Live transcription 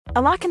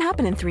A lot can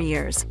happen in 3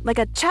 years, like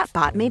a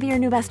chatbot may be your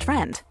new best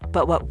friend.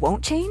 But what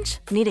won't change?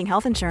 Needing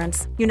health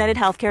insurance. United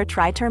Healthcare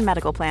Tri-Term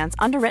Medical Plans,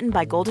 underwritten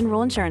by Golden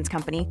Rule Insurance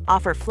Company,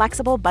 offer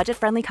flexible,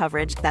 budget-friendly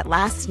coverage that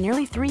lasts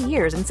nearly 3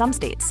 years in some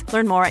states.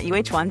 Learn more at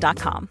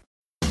uh1.com.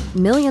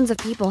 Millions of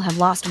people have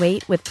lost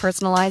weight with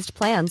personalized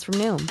plans from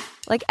Noom.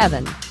 Like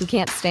Evan, who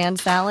can't stand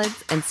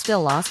salads and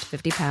still lost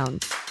 50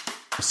 pounds.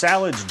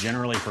 Salads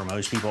generally for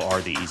most people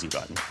are the easy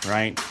button,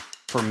 right?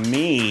 For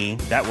me,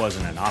 that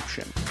wasn't an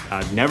option.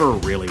 I never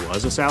really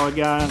was a salad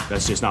guy.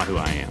 That's just not who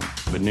I am.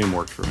 But Noom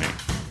worked for me.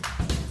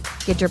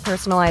 Get your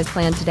personalized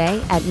plan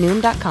today at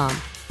Noom.com.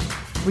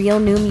 Real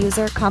Noom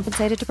user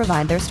compensated to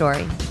provide their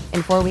story.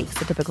 In 4 weeks,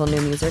 the typical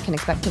Noom user can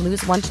expect to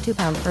lose 1 to 2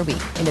 pounds per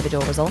week.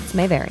 Individual results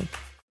may vary.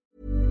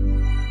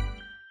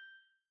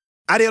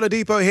 Adi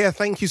Oladipo here.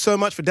 Thank you so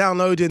much for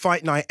downloading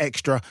Fight Night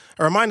Extra.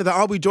 A reminder that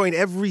I'll be joined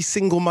every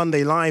single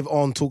Monday live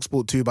on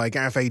TalkSport 2 by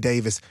Gareth A.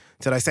 Davis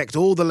to dissect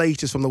all the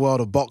latest from the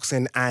world of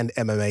boxing and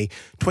MMA.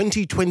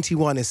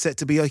 2021 is set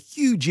to be a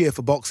huge year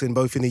for boxing,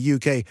 both in the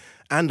UK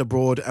and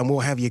abroad, and we'll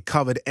have you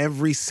covered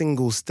every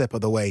single step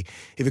of the way.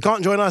 If you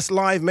can't join us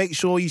live, make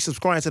sure you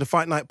subscribe to the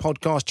Fight Night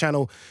podcast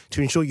channel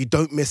to ensure you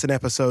don't miss an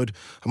episode.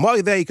 And while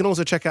you're there, you can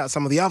also check out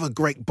some of the other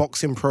great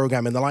boxing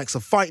programming, the likes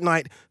of Fight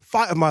Night,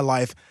 Fight of My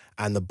Life,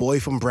 and The Boy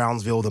from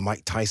Brownsville, the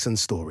Mike Tyson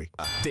story.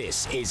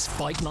 This is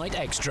Fight Night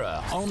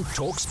Extra on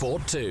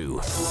TalkSport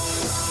 2.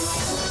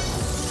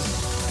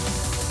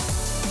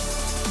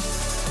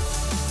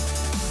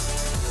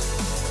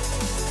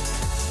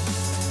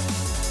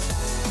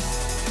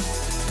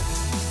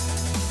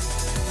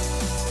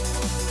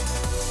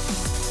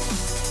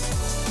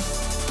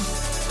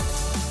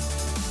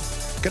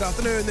 Good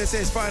afternoon, this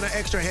is Fight Night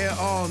Extra here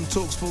on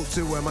TalkSport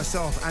 2, where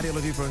myself, Adi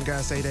Oladipo and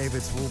Gareth A.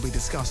 Davis will be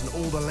discussing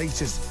all the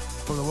latest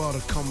from the world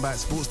of combat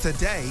sports.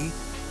 Today,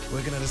 we're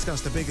going to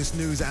discuss the biggest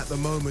news at the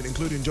moment,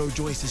 including Joe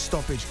Joyce's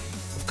stoppage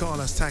of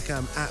Carlos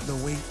Takam at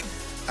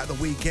the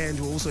weekend.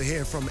 We'll also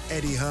hear from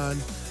Eddie Hearn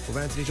with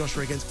Anthony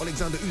Joshua against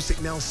Alexander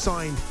Usyk now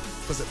signed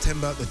for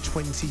September the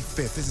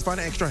 25th. This is Fight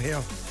Night Extra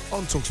here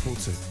on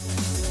TalkSport 2.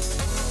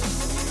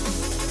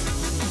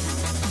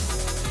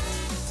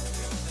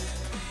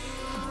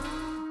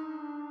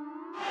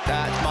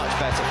 That's much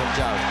better from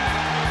Joe.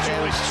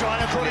 Joyce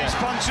trying to put his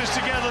punches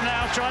together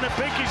now, trying to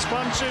pick his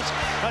punches,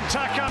 and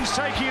Takam's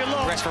taking a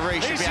lot. Referee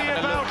should Is be he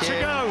having a about look to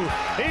here. go?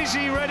 Is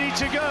he ready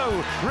to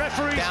go?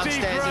 Referee Downstairs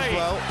Steve as Gray.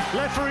 well.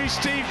 Referee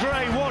Steve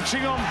Gray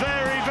watching on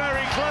very,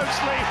 very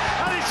closely,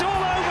 and it's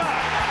all over.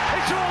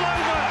 It's all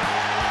over.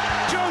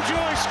 Joe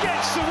Joyce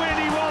gets the win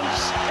he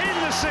wants in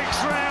the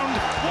 6th round.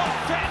 What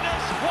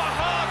fitness, what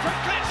heart from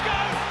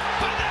Klitschko,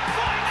 but the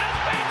fight has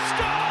been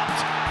stopped.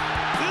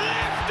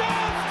 Lift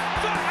off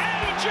for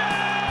AJ.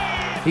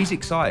 He's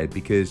excited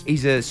because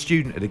he's a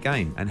student of the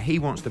game and he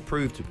wants to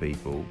prove to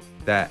people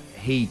that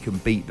he can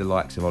beat the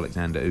likes of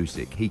Alexander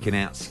Usyk. He can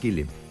outskill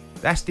him.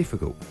 That's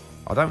difficult.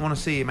 I don't want to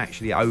see him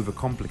actually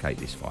overcomplicate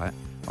this fight.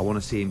 I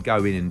want to see him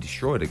go in and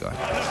destroy the guy. Look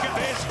at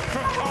this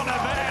from Conor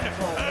Benn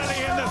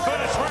early in the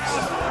 1st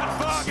round, and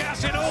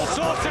Vargas in all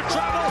sorts of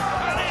trouble,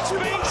 and it's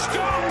been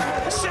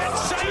stopped.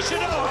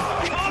 Sensational.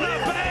 Conor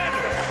Benn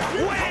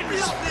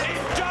wins in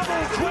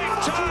double quick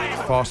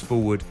time. Fast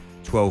forward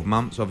 12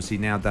 months, obviously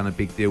now done a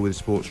big deal with the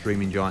sports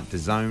streaming giant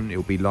DAZN.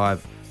 It'll be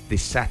live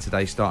this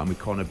Saturday, starting with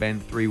Conor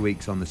Benn, 3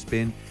 weeks on the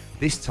spin.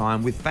 This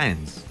time with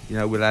fans. You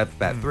know, we'll have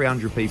about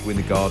 300 people in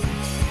the garden.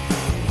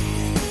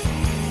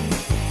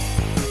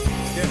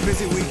 Yeah,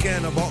 busy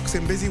weekend of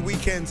boxing, busy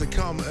weekend to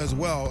come as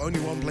well.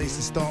 Only one place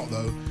to start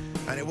though,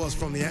 and it was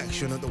from the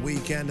action at the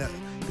weekend at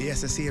the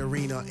SSE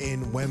Arena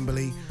in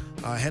Wembley.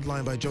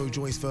 Headlined by Joe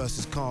Joyce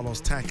versus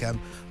Carlos Takam.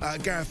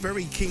 Gareth,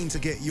 very keen to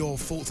get your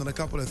thoughts on a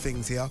couple of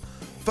things here.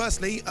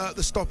 Firstly,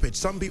 the stoppage.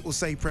 Some people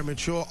say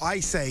premature. I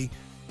say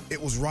it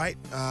was right.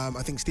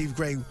 I think Steve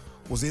Gray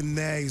was in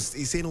there.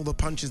 He's seen all the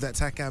punches that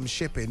Takam's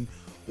shipping.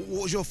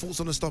 What was your thoughts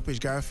on the stoppage,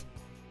 Gareth?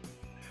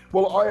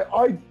 Well,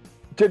 I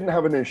didn't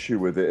have an issue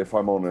with it, if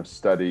I'm honest,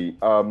 Steady.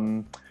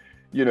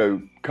 You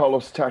know,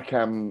 Carlos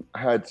Takam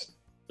had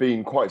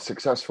been quite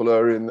successful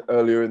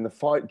earlier in the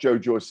fight. Joe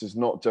Joyce is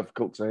not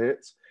difficult to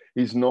hit.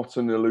 He's not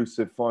an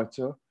elusive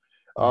fighter.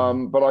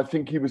 But I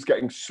think he was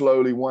getting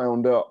slowly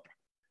wound up,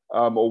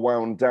 or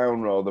wound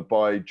down rather,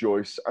 by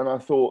Joyce. And I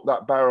thought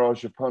that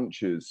barrage of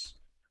punches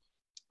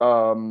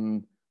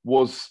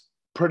was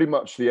pretty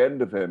much the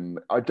end of him.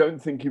 I don't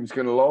think he was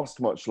going to last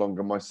much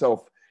longer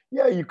myself.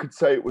 Yeah, you could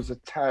say it was a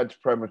tad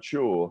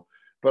premature,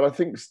 but I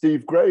think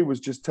Steve Gray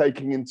was just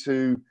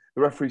the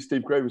referee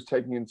Steve Gray was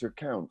taking into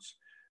account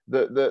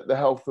the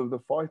health of the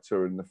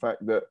fighter and the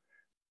fact that,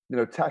 you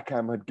know,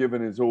 Takam had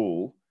given his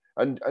all.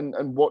 And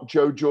what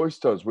Joe Joyce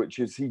does, which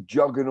is he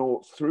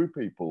juggernauts through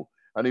people,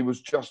 and he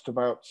was just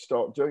about to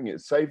start doing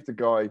it.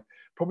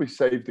 Probably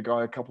saved the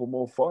guy a couple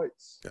more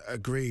fights.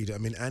 Agreed. I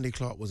mean, Andy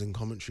Clark was in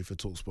commentary for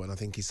TalkSport, and I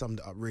think he summed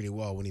it up really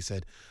well when he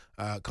said,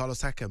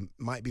 Carlos Takam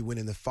might be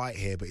winning the fight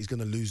here, but he's going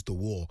to lose the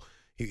war.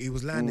 He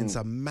was landing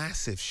some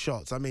massive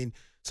shots. I mean,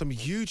 some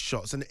huge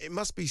shots, and it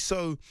must be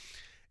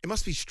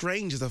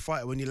strange as a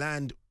fighter when you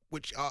land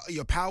which are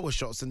your power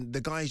shots, and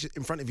the guy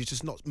in front of you is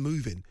just not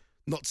moving,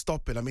 not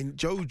stopping. I mean,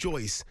 Joe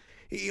Joyce,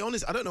 I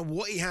don't know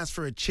what he has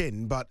for a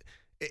chin, but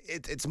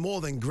it's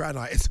more than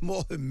granite. It's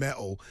more than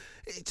metal.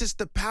 It's just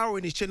the power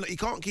in his chin. Like, he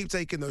can't keep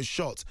taking those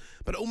shots,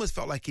 but it almost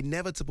felt like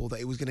inevitable that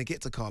he was going to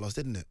get to Carlos,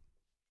 didn't it?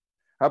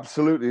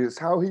 Absolutely. It's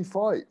how he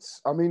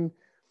fights. I mean,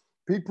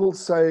 people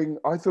saying,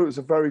 I thought it was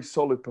a very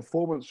solid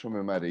performance from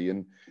him, Eddie,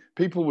 and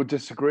people were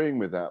disagreeing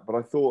with that, but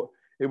I thought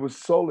it was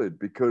solid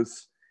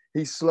because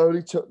he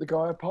slowly took the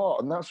guy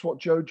apart, and that's what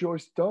Joe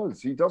Joyce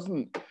does. He's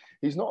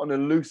not an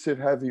elusive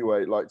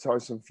heavyweight like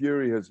Tyson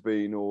Fury has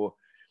been, or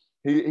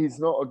he's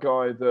not a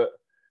guy that,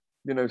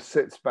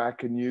 sits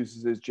back and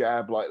uses his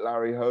jab like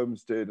Larry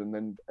Holmes did and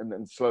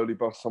then slowly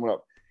busts someone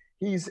up.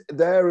 He's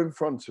there in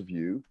front of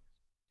you.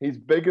 He's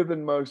bigger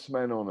than most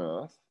men on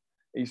earth.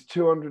 He's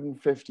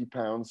 250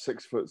 pounds,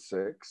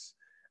 6'6",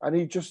 and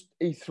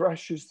he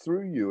thrashes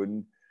through you.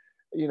 And,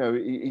 he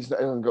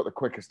hasn't got the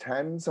quickest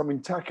hands. I mean,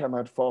 Takam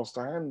had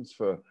faster hands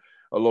for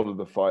a lot of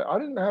the fight. I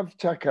didn't have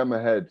Takam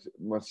ahead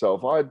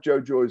myself. I had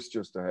Joe Joyce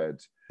just ahead.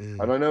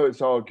 And I know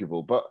it's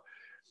arguable, but,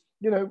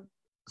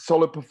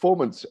 solid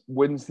performance,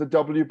 wins the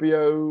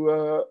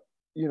WBO,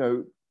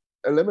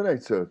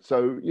 eliminator.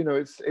 So,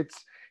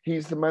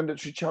 he's the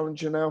mandatory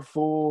challenger now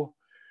for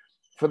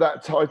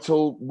that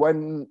title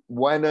when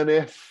and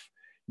if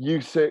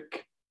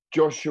Usyk,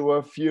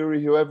 Joshua,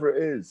 Fury, whoever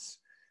it is,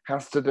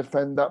 has to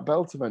defend that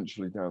belt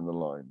eventually down the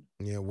line.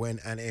 Yeah, when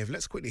and if.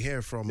 Let's quickly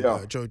hear from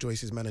Joe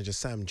Joyce's manager,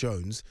 Sam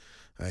Jones.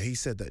 He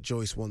said that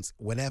Joyce wants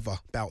whenever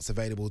bouts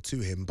available to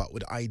him, but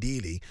would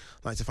ideally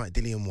like to fight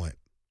Dillian Whyte.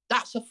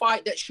 That's a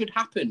fight that should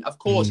happen. Of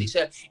course,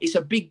 it's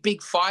a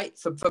big fight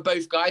for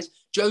both guys.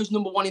 Joe's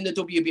number one in the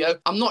WBO.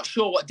 I'm not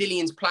sure what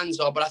Dillian's plans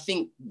are, but I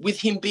think with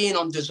him being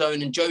on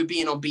DAZN and Joe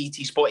being on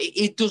BT Sport,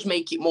 it does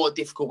make it more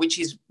difficult, which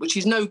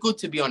is no good,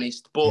 to be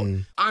honest. But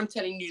I'm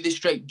telling you this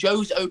straight: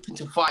 Joe's open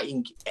to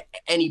fighting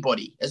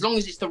anybody as long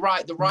as it's the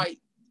right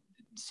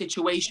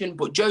situation.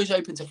 But Joe's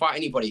open to fight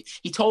anybody.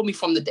 He told me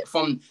from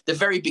the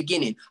very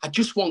beginning, I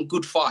just want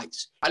good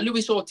fights. A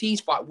Luis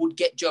Ortiz fight would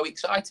get Joe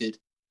excited.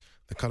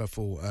 The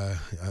colourful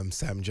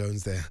Sam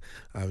Jones there,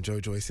 Joe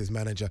Joyce's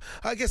manager.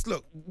 I guess,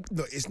 look,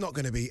 it's not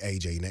going to be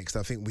AJ next.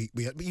 I think we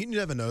you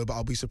never know, but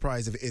I'll be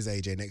surprised if it is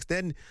AJ next.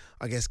 Then,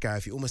 I guess,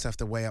 Gareth, you almost have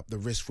to weigh up the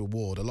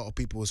risk-reward. A lot of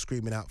people were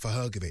screaming out for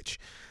Hrgović.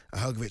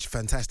 Hrgović,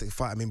 fantastic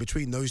fight. I mean,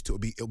 between those two,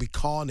 it'll be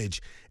carnage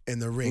in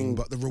the ring,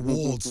 but the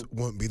rewards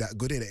won't be that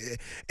good in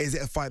it. Is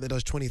it a fight that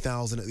does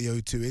 20,000 at the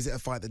O2? Is it a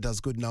fight that does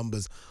good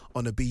numbers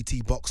on the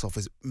BT box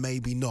office?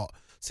 Maybe not.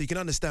 So you can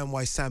understand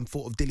why Sam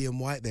thought of Dillian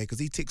Whyte there, because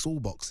he ticks all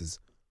boxes.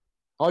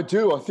 I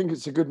do. I think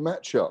it's a good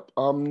matchup.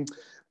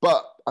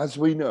 But as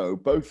we know,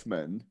 both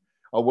men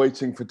are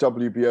waiting for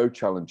WBO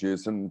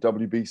challenges and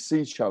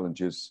WBC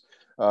challenges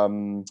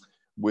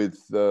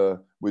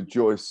with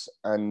Joyce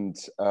and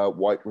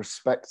Whyte,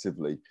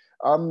 respectively.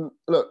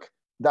 Look,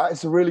 that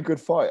is a really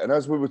good fight. And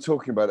as we were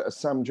talking about it, as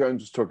Sam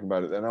Jones was talking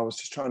about it, then I was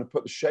just trying to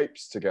put the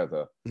shapes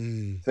together,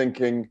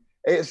 thinking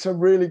it's a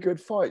really good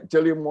fight.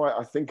 Dillian Whyte,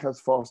 I think, has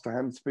faster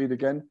hand speed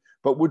again.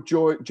 But would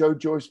Joe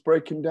Joyce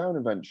break him down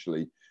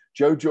eventually?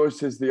 Joe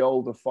Joyce is the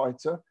older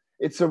fighter.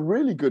 It's a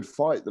really good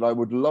fight that I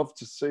would love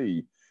to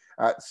see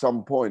at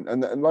some point.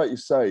 And like you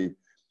say,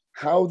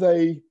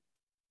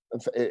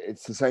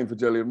 it's the same for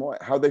Dillian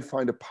Whyte, how they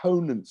find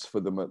opponents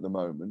for them at the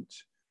moment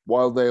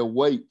while they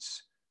await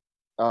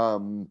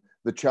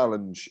the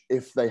challenge,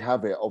 if they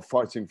have it, of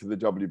fighting for the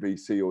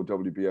WBC or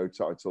WBO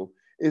title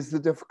is the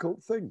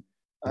difficult thing.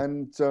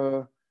 And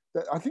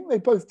I think they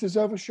both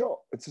deserve a shot.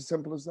 It's as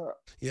simple as that.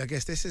 Yeah, I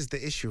guess this is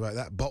the issue, right?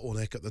 That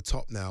bottleneck at the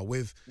top now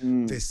with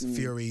this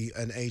Fury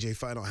and AJ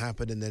fight not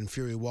happened, and then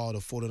Fury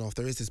Wilder falling off.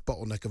 There is this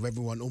bottleneck of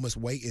everyone almost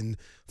waiting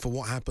for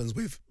what happens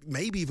with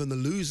maybe even the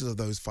losers of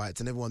those fights,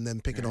 and everyone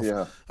then picking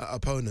off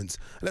opponents.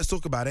 Let's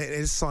talk about it. It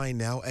is signed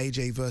now.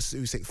 AJ versus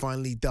Usyk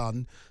finally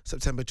done.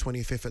 September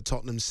 25th at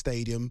Tottenham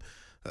Stadium.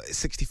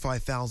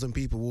 65,000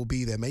 people will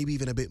be there, maybe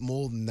even a bit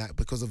more than that,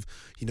 because of,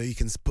 you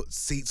can put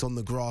seats on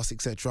the grass,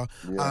 etc.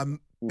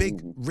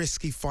 Big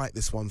risky fight,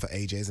 this one for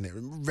AJ, isn't it?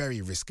 Very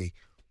risky.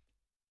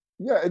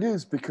 Yeah, it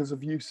is, because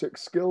of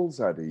Usyk's skills,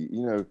 Addy.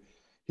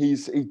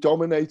 He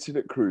dominated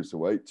at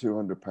cruiserweight,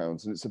 200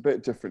 pounds, and it's a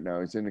bit different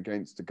now. He's in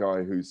against a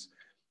guy who's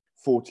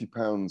 40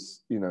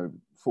 pounds,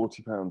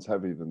 40 pounds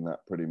heavier than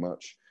that, pretty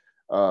much,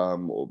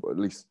 or at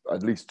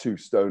least 2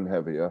 stone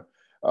heavier,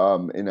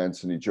 in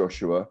Anthony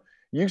Joshua.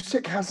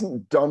 Usyk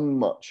hasn't done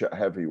much at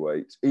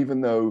heavyweight, even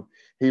though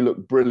he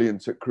looked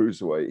brilliant at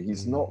cruiserweight.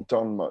 He's not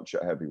done much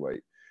at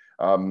heavyweight.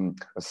 A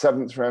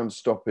 7th round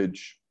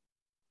stoppage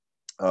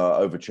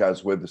over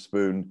Chaz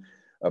Witherspoon,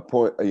 a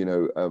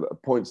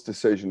points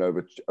decision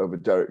over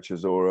Derek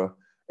Chisora,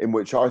 in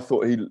which I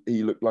thought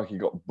he looked like he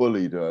got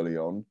bullied early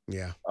on.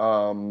 Yeah.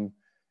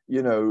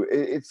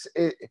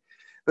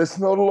 There's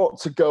not a lot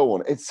to go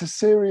on. It's a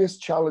serious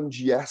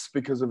challenge, yes,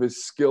 because of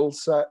his skill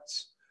set.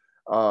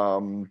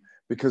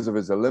 Because of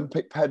his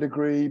Olympic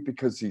pedigree,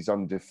 because he's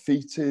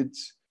undefeated,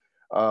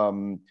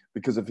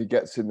 because if he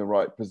gets in the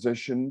right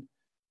position.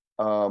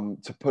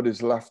 to put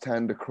his left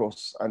hand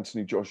across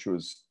Anthony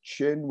Joshua's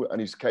chin,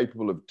 and he's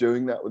capable of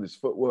doing that with his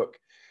footwork.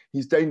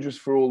 He's dangerous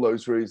for all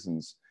those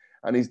reasons.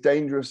 And he's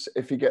dangerous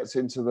if he gets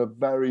into the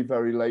very,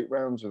 very late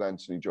rounds with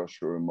Anthony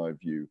Joshua, in my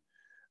view.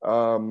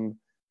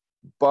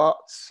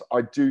 But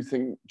I do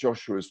think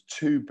Joshua's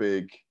too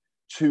big,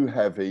 too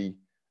heavy,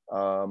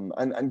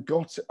 and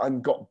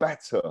got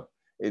better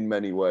in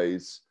many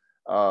ways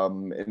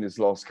in his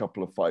last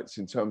couple of fights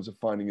in terms of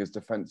finding his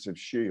defensive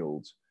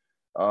shield.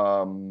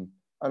 And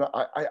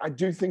I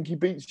do think he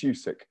beats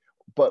Usyk,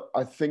 but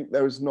I think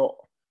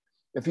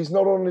if he's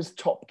not on his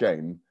top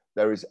game,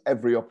 there is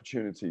every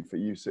opportunity for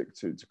Usyk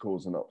to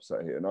cause an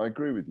upset here. And I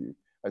agree with you.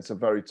 It's a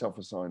very tough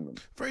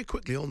assignment. Very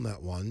quickly on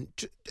that one,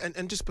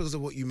 and just because of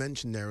what you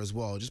mentioned there as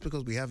well, just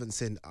because we haven't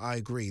seen, I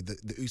agree,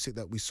 that the Usyk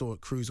that we saw at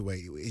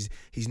cruiserweight,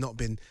 he's not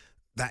been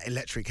that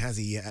electric, has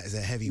he, yet as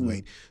a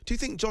heavyweight? Do you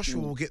think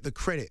Joshua will get the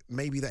credit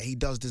maybe that he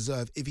does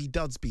deserve if he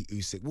does beat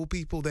Usyk? Will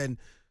people then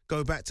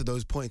go back to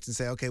those points and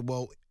say, okay,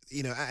 well,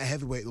 you know, at a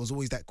heavyweight, there was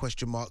always that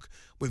question mark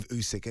with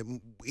Usyk,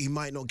 and he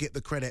might not get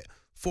the credit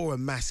for a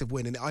massive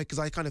win, and because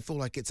I kind of feel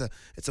like it's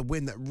a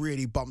win that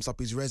really bumps up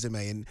his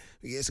resume, and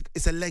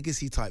it's a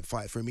legacy type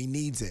fight for him. He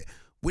needs it.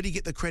 Would he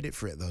get the credit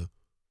for it though?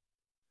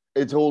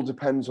 It all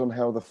depends on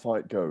how the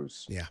fight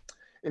goes. Yeah.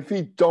 If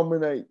he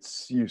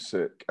dominates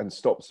Usyk and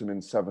stops him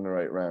in 7 or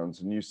 8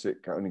 rounds, and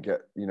Usyk only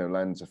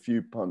lands a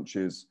few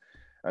punches,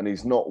 and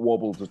he's not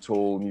wobbled at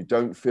all, and you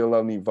don't feel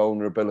any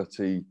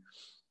vulnerability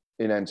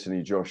in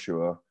Anthony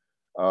Joshua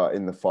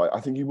in the fight, I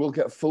think he will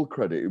get full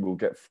credit. He will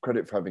get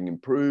credit for having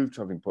improved,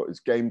 having put his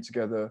game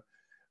together,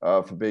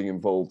 for being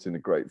involved in a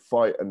great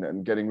fight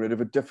and getting rid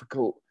of a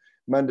difficult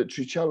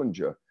mandatory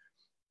challenger.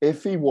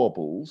 If he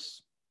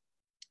wobbles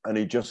and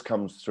he just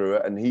comes through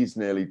it and he's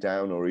nearly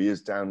down, or he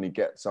is down and he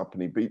gets up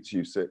and he beats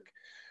Usyk,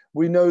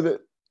 we know that,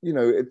 you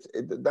know,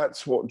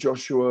 that's what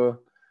Joshua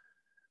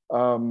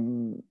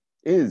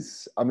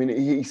is. I mean,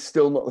 he's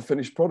still not the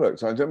finished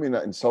product. I don't mean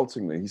that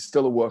insultingly. He's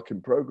still a work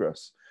in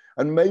progress.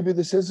 And maybe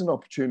this is an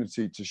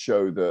opportunity to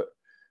show that,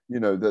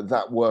 you know,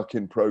 that work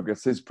in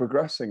progress is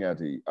progressing,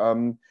 Eddie.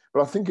 But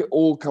I think it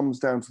all comes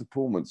down to the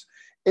performance.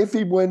 If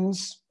he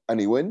wins, and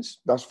he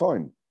wins, that's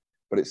fine.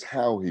 But it's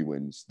how he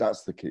wins.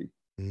 That's the key.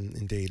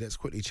 Indeed. Let's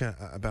quickly chat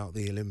about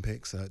the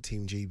Olympics.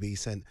 Team GB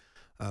sent,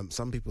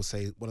 some people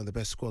say, one of the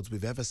best squads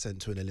we've ever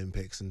sent to an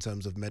Olympics in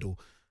terms of medal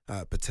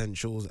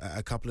potentials.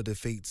 A couple of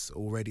defeats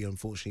already,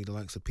 unfortunately. The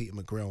likes of Peter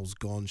McGrail's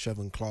gone.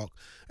 Chevron Clark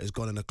has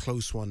gone in a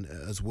close one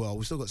as well.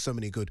 We've still got so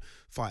many good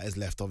fighters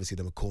left. Obviously,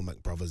 the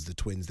McCormack brothers, the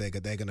twins, they're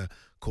going to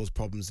cause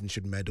problems and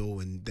should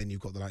medal. And then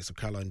you've got the likes of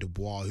Caroline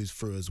Dubois, who's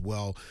through as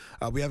well.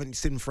 We haven't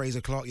seen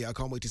Fraser Clark yet. I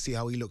can't wait to see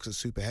how he looks at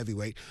super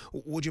heavyweight.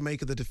 What do you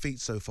make of the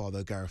defeats so far,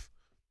 though, Gareth?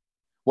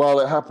 Well,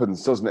 it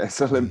happens, doesn't it?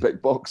 It's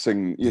Olympic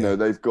boxing. You know,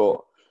 they've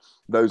got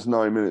those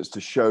 9 minutes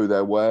to show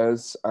their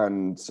wares,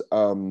 and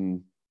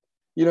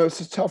you know,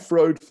 it's a tough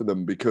road for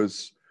them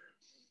because,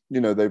 you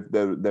know,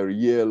 they're a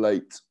year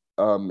late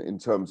in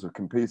terms of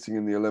competing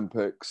in the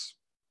Olympics.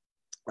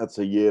 That's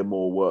a year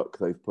more work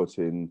they've put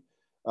in.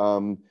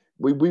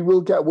 We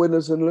will get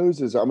winners and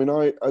losers. I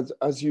mean,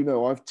 as you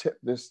know, I've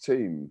tipped this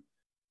team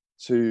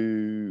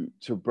to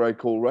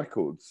break all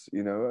records,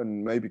 you know,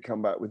 and maybe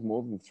come back with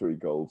more than 3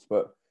 golds.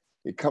 But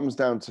it comes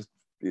down to,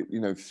 you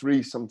know,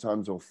 3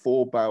 sometimes or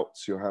 4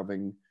 bouts you're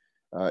having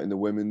in the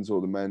women's or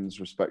the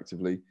men's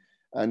respectively.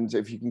 And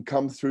if you can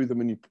come through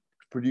them and you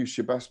produce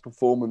your best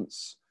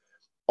performance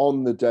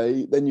on the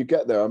day, then you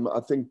get there.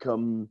 I think I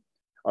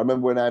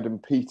remember when Adam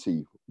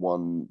Peaty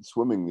won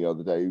swimming the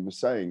other day, he was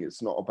saying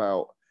it's not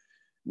about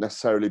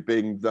necessarily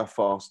being the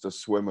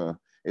fastest swimmer.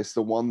 It's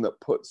the one that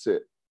puts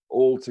it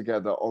all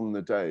together on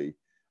the day.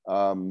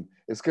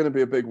 It's going to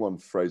be a big one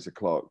for Fraser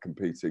Clark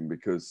competing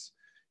because,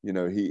 you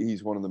know,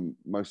 he's one of the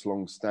most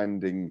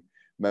long-standing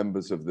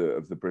members of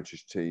the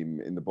British team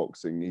in the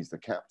boxing. He's the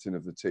captain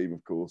of the team,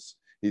 of course.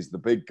 He's the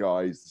big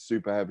guy. He's the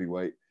super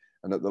heavyweight.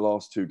 And at the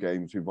last 2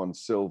 games, we've won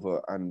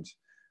silver and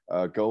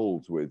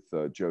gold with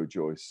Joe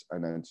Joyce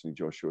and Anthony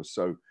Joshua.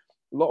 So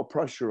a lot of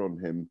pressure on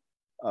him.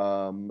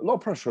 A lot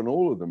of pressure on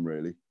all of them,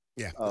 really.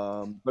 Yeah.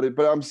 But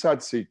I'm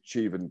sad to see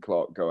Chevron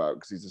Clark go out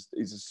because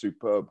he's a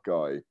superb guy.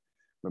 I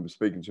remember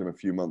speaking to him a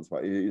few months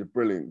back. He's a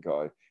brilliant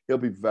guy. He'll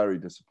be very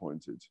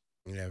disappointed.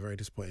 Yeah, very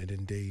disappointed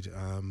indeed.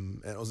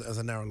 It was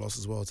a narrow loss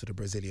as well to the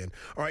Brazilian.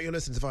 All right, you're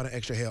listening to Fight Night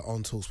Extra here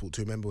on TalkSport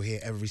 2. Remember, we're here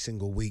every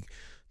single week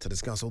to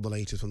discuss all the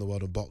latest from the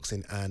world of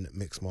boxing and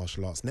mixed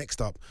martial arts.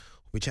 Next up,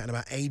 we're chatting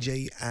about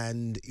AJ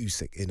and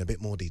Usyk in a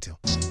bit more detail.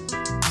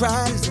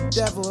 Pride is the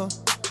devil.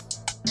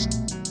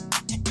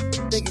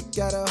 Think it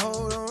got a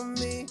hold on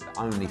me. The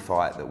only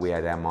fight that we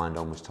had our mind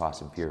on was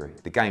Tyson Fury.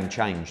 The game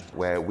changed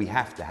where we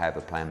have to have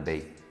a plan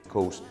B. Of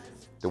course,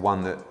 the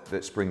one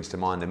that springs to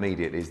mind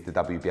immediately is the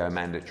WBO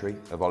mandatory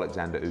of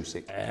Alexander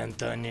Usyk.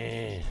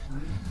 Anthony,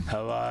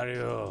 how are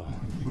you?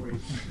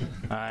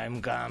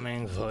 I'm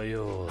coming for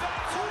you.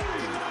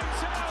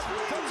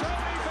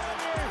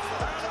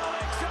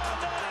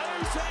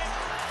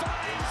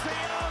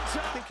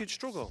 he'd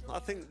struggle. I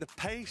think the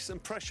pace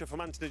and pressure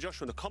from Anthony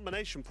Joshua, the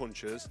combination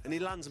punches, and he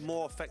lands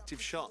more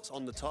effective shots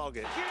on the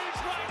target. Huge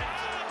right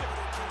hand,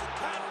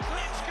 and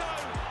Klitschko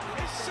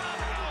is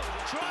somehow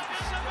trying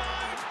to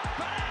survive,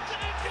 but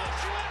Anthony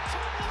Joshua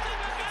tumbles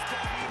him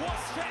again.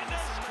 What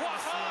fitness, what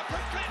heart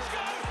from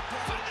Klitschko,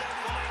 but the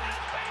fight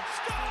has been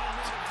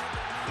stopped.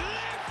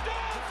 Lift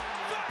off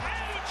for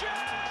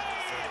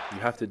AJ. You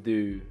have to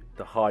do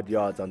the hard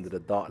yards under the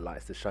dark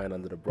lights to shine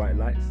under the bright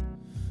lights.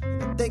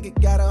 I think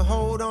it got a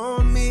hold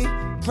on me.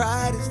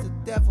 Pride is the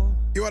devil.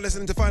 You are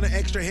listening to Fight Night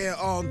Extra here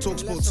on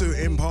TalkSport 2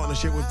 in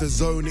partnership with the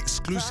Zone,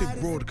 exclusive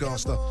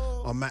broadcaster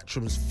on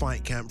Matchroom's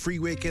Fight Camp. 3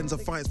 weekends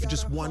of fights for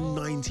just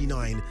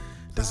 $1.99.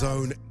 The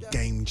Zone,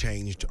 game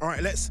changed. All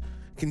right, let's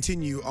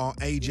continue our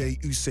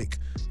AJ Usyk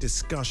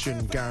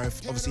discussion,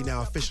 Gareth. Obviously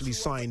now officially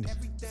signed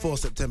for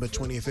September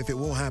 25th. It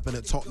will happen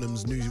at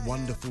Tottenham's new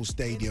wonderful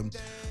stadium.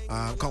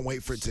 Can't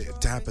wait for it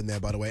to happen there,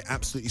 by the way.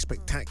 Absolutely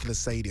spectacular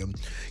stadium.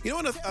 You know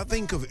what I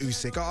think of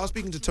Usyk? I was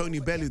speaking to Tony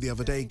Bellew the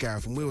other day,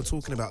 Gareth, and we were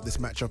talking about this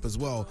matchup as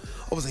well.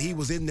 Obviously, he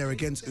was in there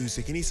against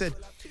Usyk, and he said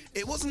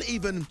it wasn't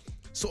even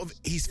sort of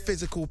his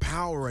physical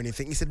power or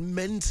anything. He said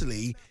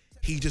mentally,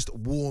 he just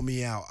wore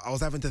me out. I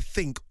was having to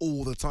think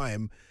all the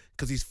time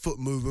because his foot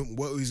movement,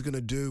 what he's going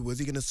to do, was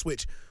he going to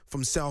switch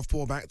from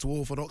southpaw back to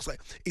orthodox? Like,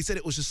 he said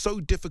it was just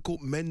so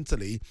difficult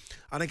mentally,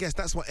 and I guess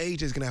that's what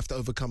AJ is going to have to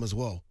overcome as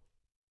well.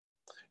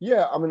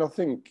 Yeah, I mean, I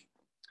think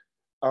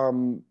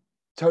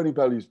Tony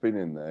Bellew's been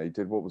in there. He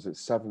did,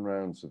 7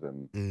 rounds with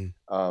him.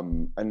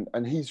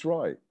 And he's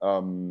right.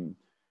 You're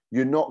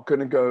not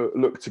going to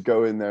look to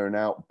go in there and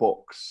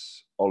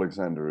outbox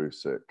Alexander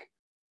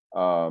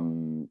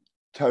Usyk.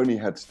 Tony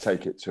had to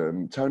take it to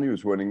him. Tony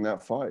was winning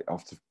that fight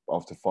after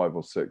 5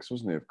 or 6,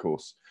 wasn't he, of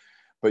course?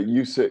 But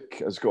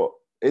Usyk has got,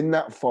 in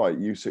that fight,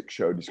 Usyk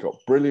showed he's got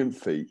brilliant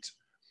feet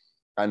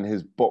and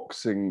his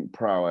boxing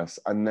prowess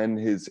and then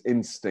his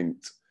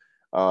instinct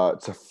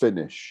to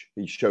finish.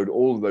 He showed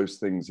all of those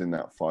things in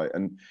that fight.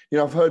 And, you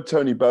know, I've heard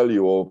Tony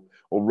Bellew or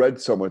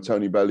read somewhere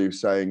Tony Bellew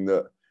saying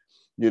that,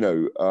 you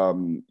know,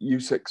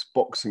 Usyk's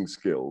boxing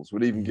skills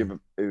would even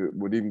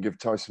give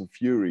Tyson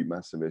Fury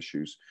massive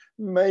issues.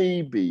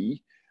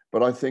 Maybe,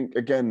 but I think,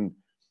 again,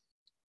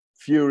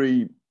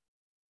 Fury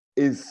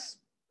is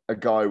a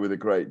guy with a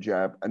great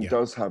jab and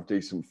does have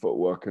decent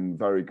footwork and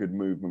very good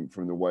movement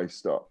from the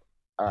waist up,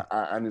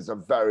 and is a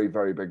very,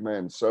 very big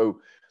man.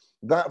 So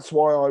that's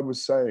why I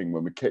was saying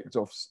when we kicked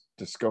off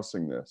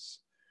discussing this,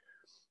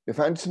 if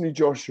Anthony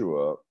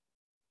Joshua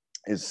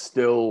is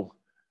still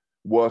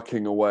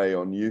working away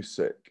on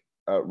Usyk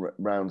at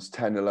rounds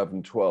 10,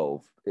 11,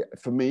 12,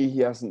 for me, he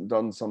hasn't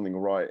done something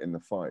right in the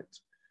fight,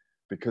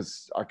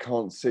 because I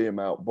can't see him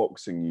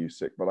outboxing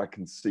Usyk, but I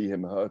can see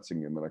him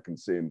hurting him and I can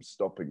see him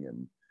stopping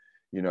him,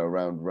 you know,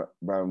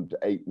 round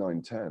 8,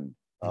 9, 10.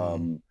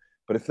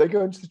 But if they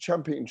go into the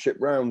championship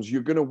rounds,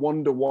 you're going to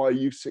wonder why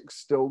Usyk's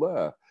still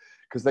there,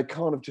 because they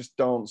can't have just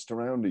danced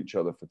around each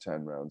other for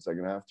 10 rounds. They're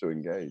going to have to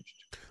engage.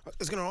 I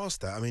was going to ask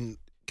that. I mean,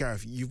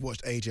 Gareth, you've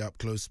watched AJ up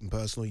close and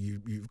personal.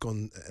 You've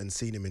gone and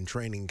seen him in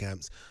training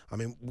camps. I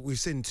mean, we've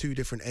seen 2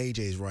 different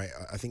AJs, right?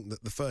 I think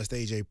that the first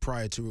AJ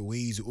prior to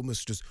Ruiz,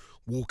 almost just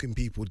walking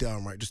people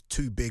down, right? Just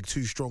too big,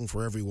 too strong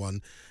for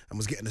everyone, and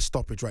was getting a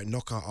stoppage, right?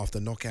 Knockout after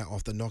knockout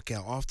after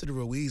knockout. After the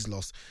Ruiz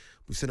loss,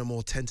 we've seen a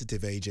more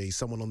tentative AJ,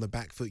 someone on the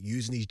back foot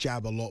using his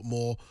jab a lot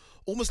more,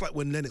 almost like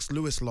when Lennox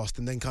Lewis lost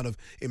and then kind of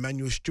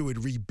Emmanuel Stewart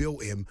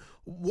rebuilt him.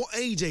 What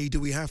AJ do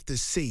we have to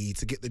see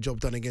to get the job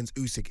done against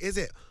Usyk? Is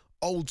it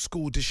old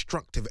school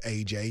destructive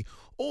AJ,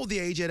 or the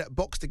AJ that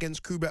boxed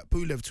against Kubrat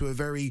Pulev to a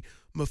very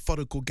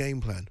methodical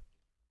game plan?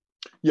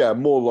 Yeah,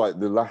 more like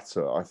the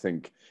latter, I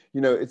think.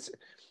 You know, it's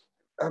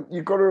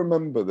you've got to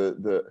remember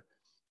that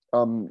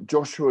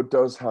Joshua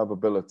does have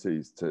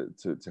abilities to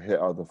hit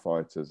other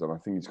fighters, and I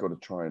think he's got to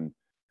try and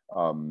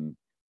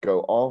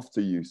go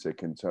after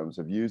Usyk in terms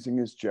of using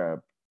his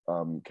jab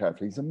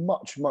carefully. He's a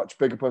much, much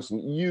bigger person.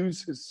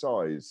 Use his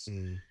size.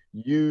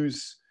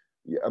 Use,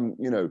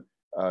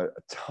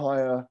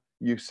 tire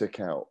Usyk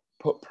out.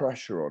 Put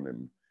pressure on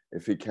him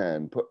if he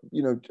can.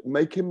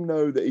 Make him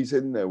know that he's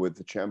in there with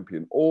the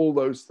champion. All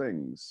those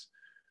things.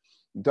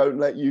 Don't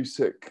let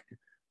Usyk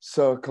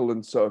circle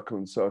and circle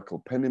and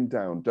circle. Pin him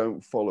down.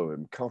 Don't follow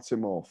him. Cut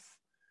him off.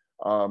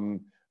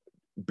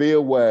 Be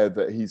aware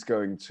that he's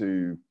going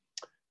to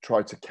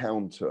try to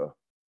counter,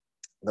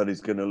 that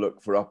he's going to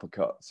look for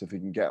uppercuts if he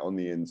can get on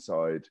the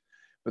inside.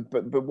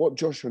 But what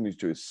Joshua needs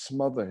to do is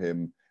smother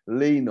him,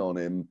 lean on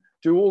him,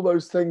 do all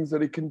those things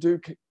that he can do,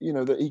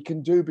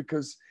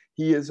 because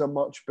he is a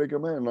much bigger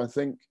man. I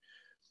think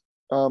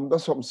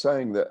that's what I'm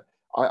saying, that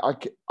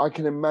I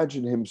can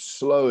imagine him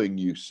slowing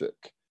Usyk.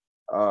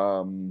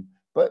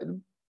 But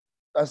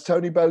as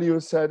Tony Bellew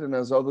has said, and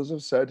as others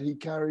have said, he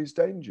carries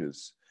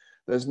dangers.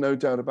 There's no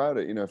doubt about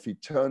it. You know, if he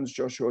turns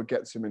Joshua,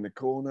 gets him in the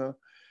corner,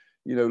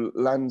 you know,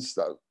 lands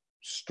that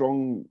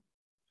strong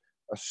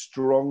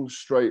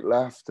straight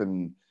left,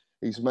 and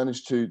he's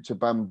managed to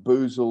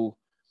bamboozle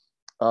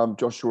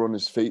Joshua on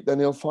his feet, then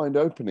he'll find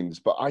openings.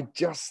 But I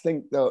just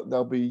think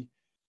they'll be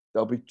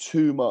there'll be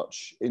too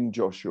much in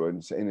Joshua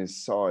and in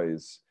his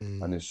size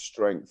and his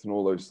strength and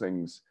all those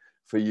things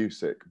for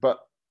Usyk. But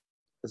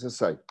as I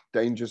say,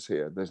 danger's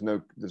here. There's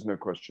no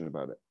question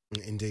about it.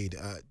 Indeed.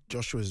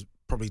 Joshua's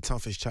probably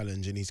toughest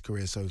challenge in his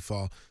career so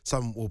far.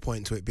 Some will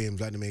point to it being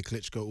Vladimir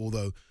Klitschko,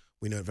 although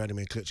we know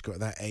Vladimir Klitschko at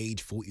that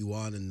age,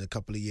 41 and a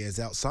couple of years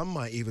out. Some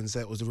might even say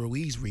it was a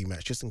Ruiz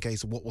rematch, just in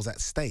case of what was at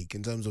stake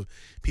in terms of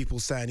people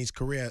saying his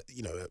career,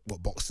 you know,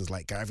 what boxing's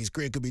like, Gareth, his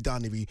career could be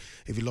done if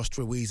he lost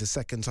to Ruiz a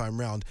second time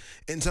round.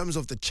 In terms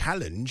of the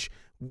challenge,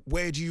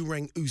 where do you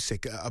rank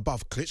Usyk?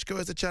 Above Klitschko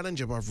as a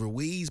challenger, above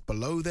Ruiz,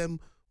 below them?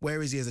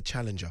 Where is he as a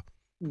challenger?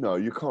 No,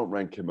 you can't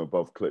rank him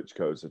above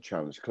Klitschko as a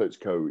challenge.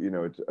 Klitschko, you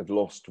know, had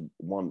lost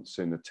once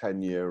in a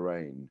 10-year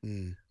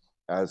reign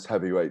as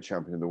heavyweight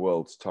champion of the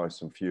world to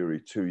Tyson Fury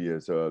 2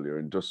 years earlier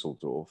in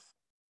Dusseldorf.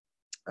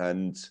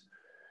 And,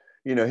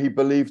 you know, he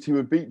believed he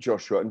would beat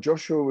Joshua. And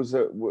Joshua was,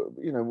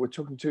 you know, we're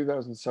talking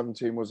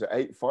 2017, was it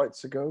 8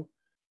 fights ago?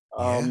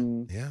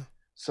 Yeah.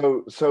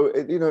 So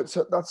it, you know,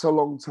 that's a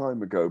long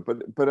time ago.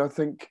 But I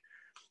think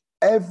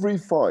every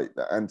fight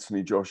that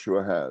Anthony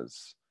Joshua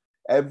has,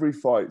 every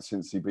fight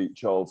since he beat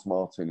Charles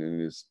Martin in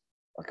his,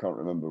 I can't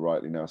remember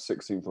rightly now,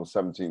 16th or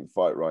 17th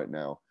fight right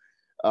now,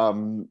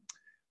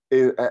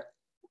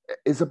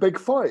 is a big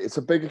fight. It's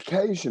a big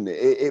occasion.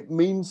 It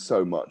means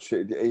so much.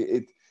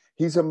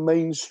 He's a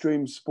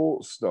mainstream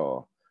sports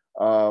star.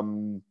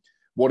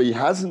 What he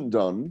hasn't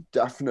done,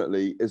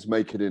 definitely, is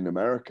make it in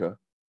America,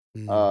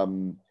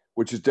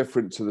 which is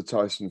different to the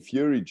Tyson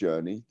Fury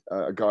journey,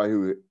 a guy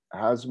who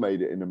has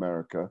made it in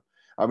America.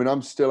 I mean,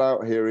 I'm still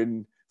out here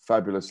in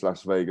fabulous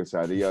Las Vegas,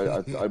 Addy. I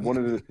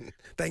wanted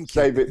to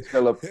save it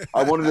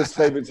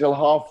till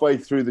halfway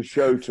through the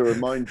show to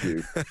remind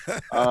you.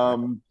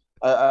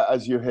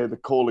 As you hear the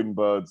calling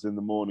birds in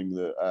the morning,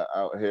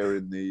 out here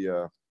in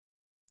the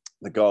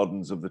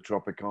gardens of the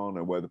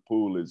Tropicana, where the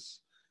pool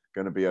is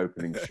going to be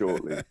opening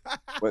shortly.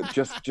 But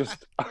just at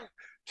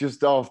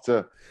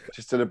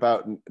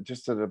about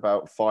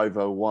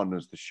 5:01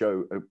 as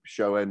the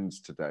show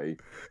ends today.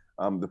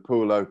 The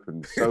pool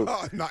opens. So,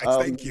 nice.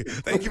 Thank you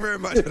very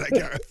much for that,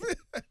 Gareth.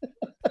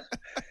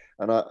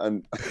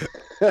 and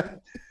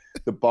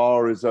the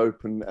bar is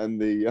open,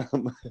 and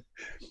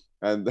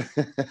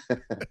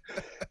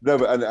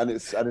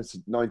it's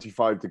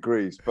 95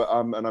 degrees. But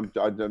I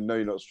know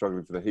you're not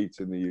struggling for the heat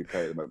in the UK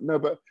at the moment. No,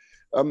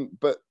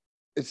 but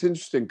it's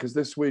interesting because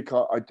this week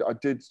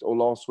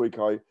last week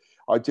I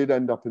did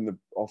end up in the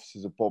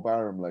offices of Bob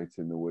Arum late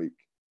in the week,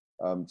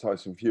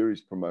 Tyson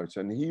Fury's promoter,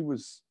 and he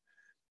was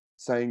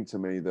saying to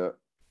me that,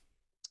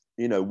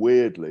 you know,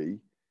 weirdly,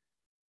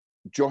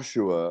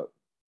 Joshua,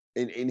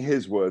 in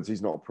his words,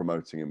 he's not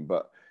promoting him,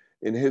 but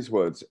in his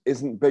words,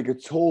 isn't big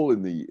at all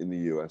in the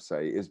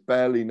USA, is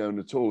barely known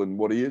at all, and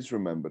what he is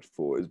remembered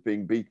for is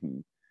being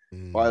beaten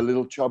by a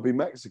little chubby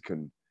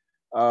Mexican.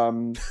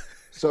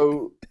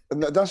 So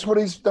and that's what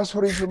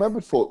he's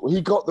remembered for. He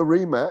got the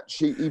rematch.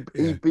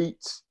 He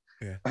beat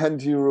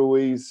Andy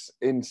Ruiz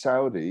in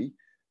Saudi,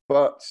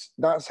 but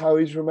that's how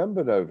he's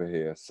remembered over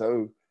here.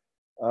 So.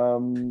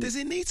 Does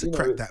he need to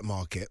crack that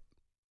market?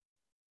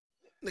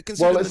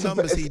 Considering the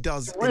numbers he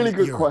does. It's a really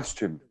good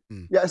question.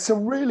 Yeah, it's a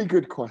really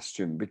good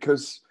question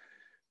because,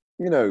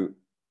 you know,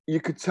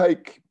 you could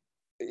take.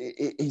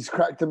 He's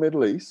cracked the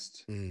Middle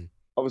East.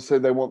 Obviously,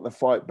 they want the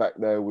fight back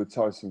there with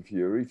Tyson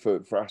Fury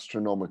for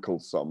astronomical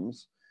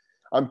sums.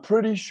 I'm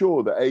pretty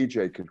sure that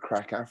AJ could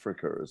crack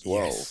Africa as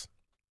well. Yes.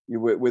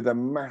 With a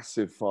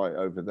massive fight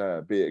over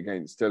there, be it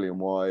against Dillian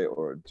Whyte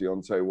or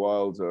Deontay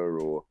Wilder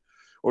or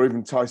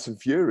even Tyson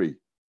Fury.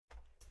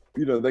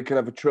 You know, they could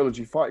have a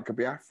trilogy fight. It could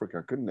be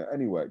Africa, couldn't it?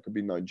 Anywhere. It could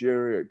be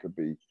Nigeria. It could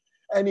be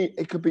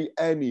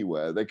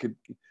anywhere. They could,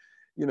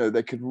 you know,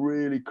 they could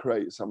really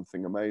create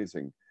something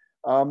amazing.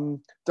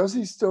 Does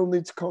he still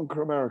need to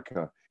conquer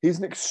America? He's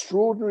an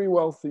extraordinarily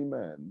wealthy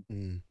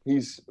man.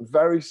 He's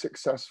very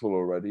successful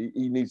already.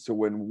 He needs to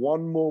win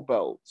one more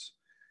belt.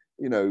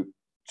 You know,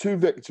 2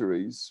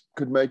 victories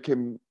could make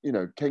him, you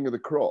know, king of the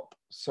crop.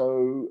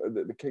 So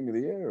the king of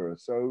the era.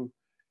 So,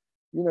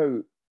 you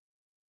know,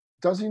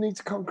 does he need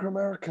to conquer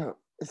America?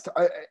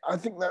 I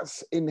think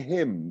that's in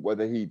him,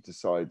 whether he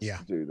decides to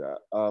do that.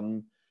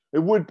 It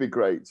would be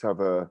great to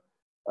have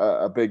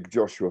a big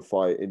Joshua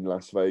fight in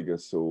Las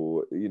Vegas,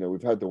 or, you know,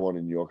 we've had the one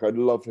in New York. I'd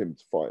love him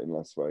to fight in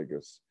Las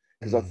Vegas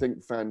because I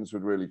think fans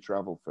would really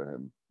travel for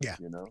him. Yeah,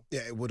 you know.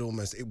 Yeah, it would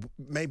almost. Do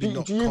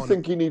you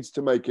think he needs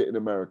to make it in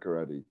America,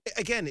 Eddie?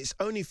 Again, it's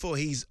only for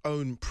his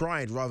own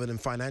pride rather than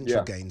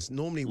financial gains.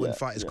 Normally, when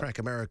fighters crack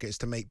America, it's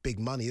to make big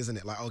money, isn't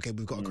it? Like, okay,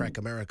 we've got to crack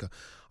America.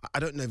 I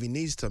don't know if he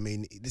needs to. I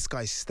mean, this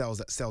guy sells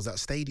out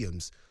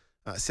stadiums.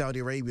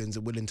 Saudi Arabians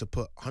are willing to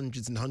put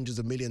hundreds and hundreds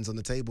of millions on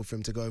the table for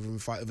him to go over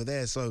and fight over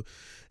there. So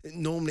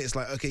normally it's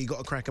like, okay, you got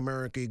to crack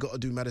America, you got to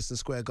do Madison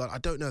Square Garden. I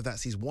don't know if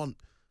that's his want.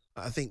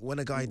 I think when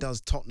a guy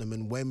does Tottenham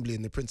and Wembley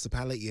and the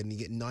Principality and you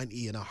get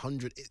 90 and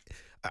 100,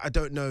 I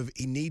don't know if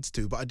he needs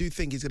to, but I do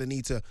think he's going to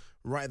need to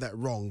right that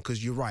wrong,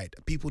 because you're right.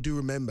 People do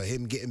remember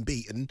him getting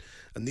beaten,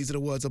 and these are the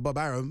words of Bob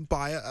Arum,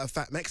 by a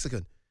fat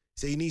Mexican.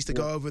 So he needs to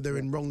go over there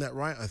and wrong that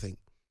right, I think.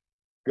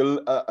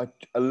 A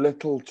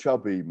little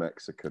chubby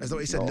Mexican. Is that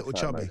what he said? Little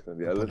chubby? Mexican.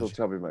 Yeah, a little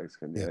chubby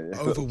Mexican. Yeah.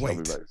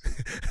 Overweight.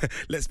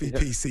 Let's be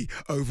PC.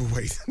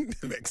 Overweight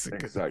Mexican.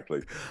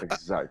 Exactly.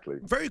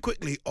 Very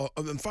quickly,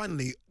 and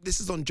finally, this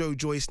is on Joe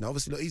Joyce now.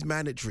 Obviously, look, he's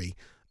mandatory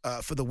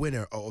for the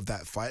winner of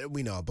that fight.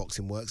 We know how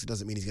boxing works. It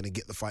doesn't mean he's going to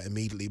get the fight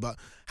immediately. But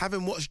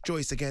having watched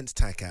Joyce against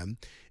Takam,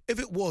 if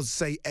it was,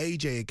 say,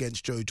 AJ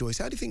against Joe Joyce,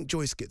 how do you think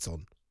Joyce gets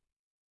on?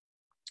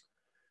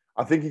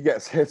 I think he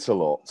gets hit a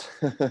lot.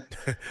 I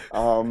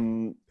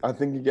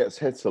think he gets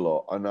hit a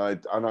lot, and I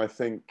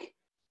think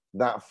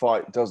that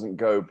fight doesn't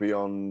go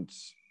beyond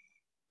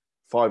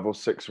 5 or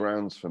 6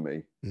 rounds for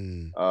me.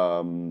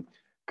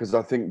 Because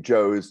I think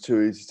Joe is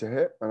too easy to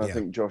hit, and I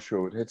think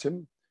Joshua would hit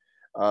him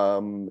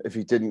if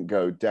he didn't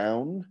go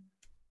down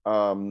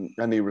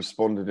and he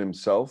responded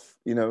himself.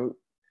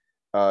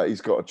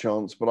 He's got a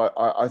chance. But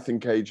I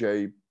think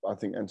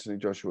Anthony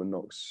Joshua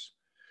knocks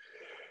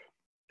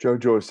Joe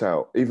Joyce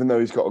out. Even though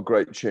he's got a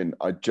great chin,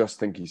 I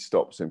just think he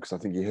stops him because I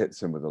think he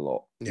hits him with a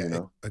lot.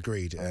 Yeah,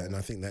 agreed. And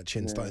I think that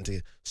chin's starting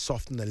to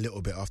soften a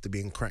little bit after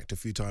being cracked a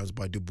few times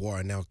by Dubois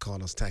and now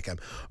Carlos Takam.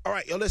 All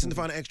right, you're listening to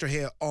Fight Night Extra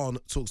here on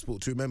TalkSport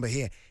 2. Remember,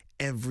 here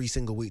every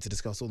single week to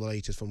discuss all the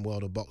latest from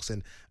world of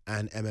boxing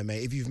and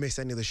MMA. If you've missed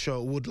any of the show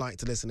or would like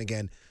to listen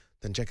again,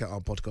 then check out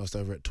our podcast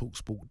over at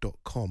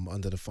talksport.com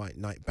under the Fight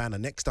Night banner.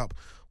 Next up,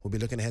 we'll be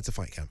looking ahead to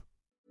Fight Camp.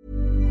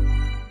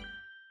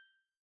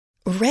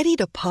 Ready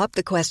to pop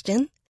the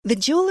question? The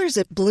jewelers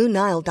at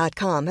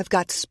BlueNile.com have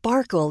got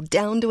sparkle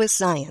down to a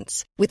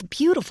science with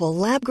beautiful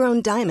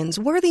lab-grown diamonds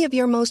worthy of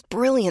your most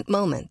brilliant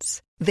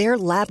moments. Their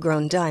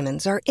lab-grown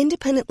diamonds are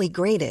independently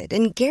graded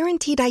and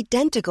guaranteed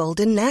identical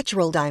to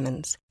natural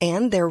diamonds,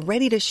 and they're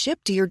ready to ship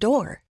to your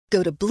door.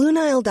 Go to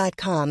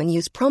BlueNile.com and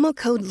use promo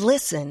code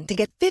LISTEN to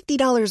get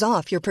 $50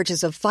 off your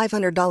purchase of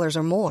 $500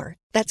 or more.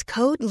 That's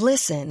code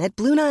LISTEN at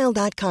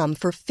BlueNile.com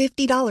for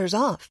 $50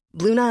 off.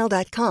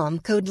 BlueNile.com,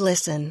 code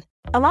LISTEN.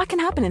 A lot can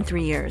happen in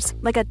 3 years,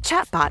 like a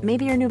chatbot may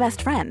be your new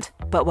best friend.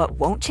 But what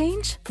won't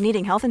change?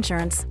 Needing health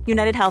insurance.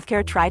 United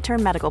Healthcare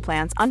Tri-Term Medical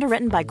Plans,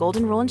 underwritten by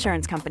Golden Rule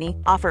Insurance Company,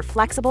 offer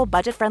flexible,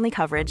 budget-friendly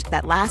coverage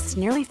that lasts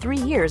nearly 3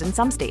 years in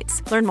some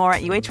states. Learn more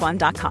at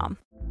uh1.com.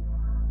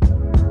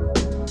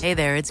 Hey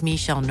there, it's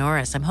Michelle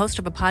Norris. I'm host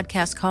of a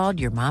podcast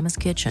called Your Mama's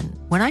Kitchen.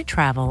 When I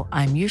travel,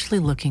 I'm usually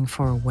looking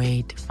for a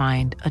way to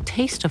find a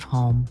taste of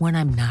home when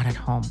I'm not at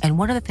home. And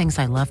one of the things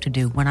I love to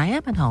do when I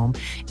am at home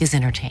is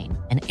entertain.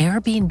 And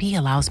Airbnb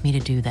allows me to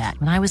do that.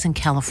 When I was in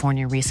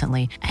California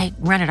recently, I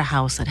rented a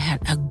house that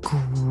had a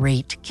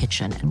great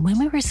kitchen. And when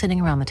we were sitting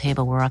around the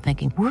table, we were all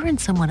thinking, we're in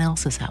someone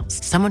else's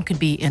house. Someone could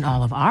be in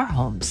all of our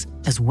homes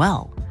as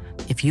well.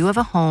 If you have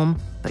a home,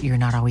 but you're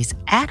not always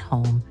at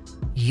home,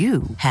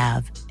 you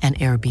have an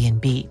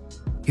Airbnb.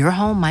 Your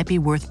home might be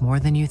worth more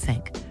than you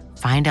think.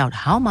 Find out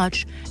how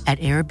much at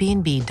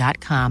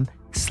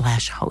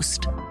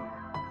airbnb.com/host. Look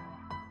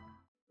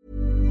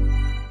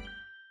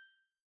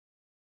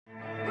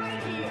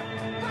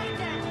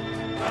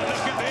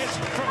at this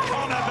from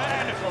Conor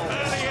Benn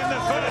early in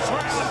the first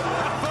round.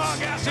 And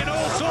Vargas in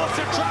all sorts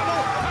of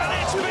trouble. And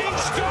it's being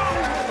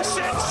stopped.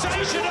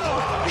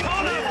 Sensational.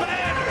 Conor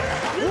Benn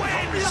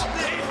wins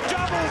in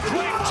double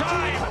quick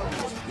time.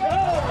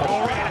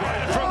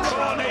 From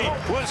Corney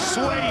was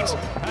sweet,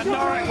 and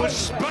Norek was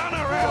spun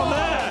around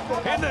there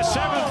in the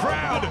 7th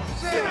round,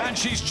 and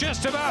she's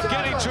just about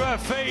getting to her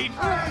feet,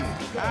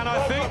 and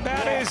I think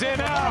that is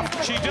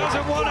enough. She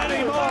doesn't want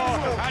any more,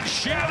 and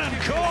Shannon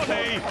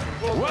Corney,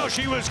 well,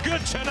 she was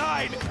good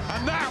tonight,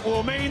 and that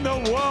will mean the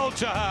world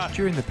to her.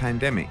 During the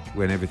pandemic,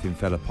 when everything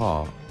fell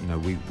apart,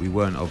 we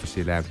weren't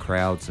obviously allowed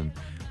crowds, and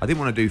I didn't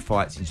want to do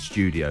fights in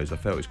studios. I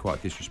felt it was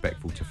quite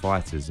disrespectful to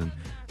fighters, and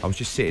I was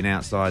just sitting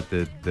outside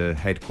the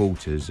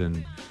headquarters,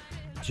 and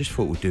I just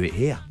thought we'll do it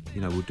here.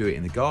 We'll do it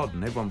in the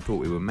garden. Everyone thought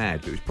we were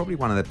mad, but it was probably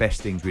one of the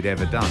best things we'd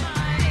ever done.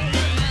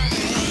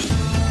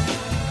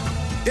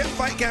 Yep,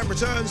 Fight Camp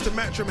returns to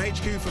Matchroom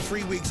HQ for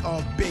 3 weeks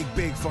of big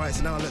fights.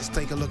 And now let's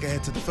take a look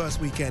ahead to the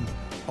first weekend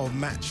of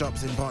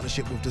matchups in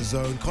partnership with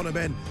DAZN. Conor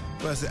Benn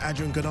versus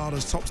Adrian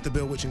Granados tops the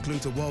bill, which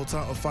includes a world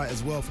title fight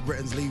as well for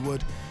Britain's Lee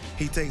Wood.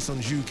 He takes on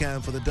Zhu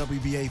Can for the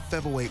WBA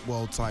featherweight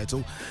world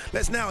title.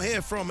 Let's now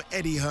hear from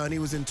Eddie Hearn. He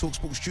was in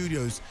TalkSport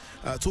Studios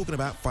talking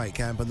about Fight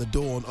Camp and the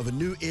dawn of a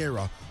new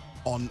era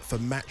for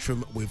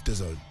Matchroom with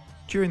DAZN.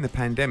 During the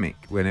pandemic,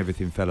 when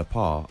everything fell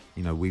apart,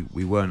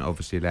 we weren't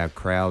obviously allowed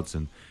crowds,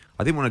 and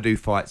I didn't want to do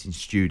fights in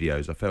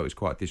studios. I felt it was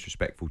quite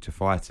disrespectful to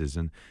fighters,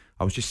 and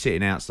I was just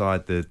sitting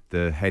outside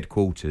the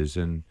headquarters,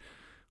 and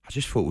I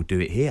just thought we'll do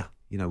it here.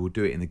 We'll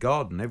do it in the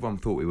garden. Everyone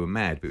thought we were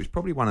mad, but it was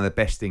probably one of the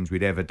best things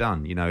we'd ever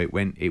done.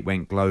 It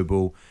went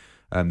global.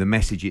 The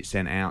message it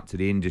sent out to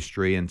the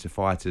industry and to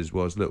fighters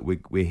was, look,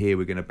 we're here,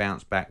 we're going to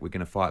bounce back, we're going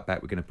to fight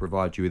back, we're going to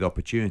provide you with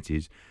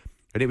opportunities.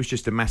 And it was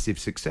just a massive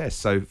success.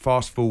 So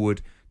fast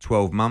forward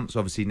 12 months,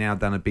 obviously now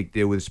done a big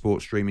deal with the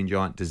sports streaming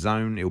giant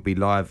DAZN. It'll be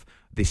live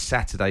this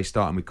Saturday,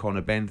 starting with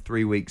Conor Benn,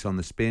 3 weeks on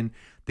the spin,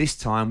 this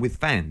time with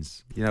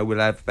fans. We'll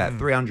have about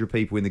 300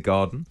 people in the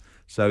garden.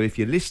 So if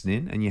you're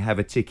listening and you have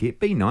a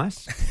ticket, be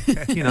nice.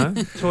 You know,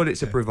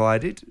 toilets are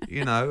provided.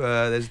 You know,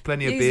 there's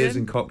plenty of beers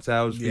and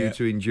cocktails for you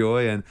to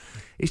enjoy. And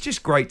it's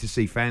just great to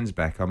see fans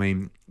back. I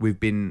mean, we've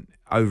been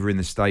over in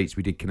the States.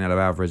 We did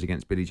Canelo Alvarez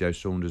against Billy Joe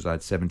Saunders. I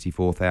had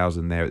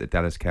 74,000 there at the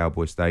Dallas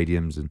Cowboy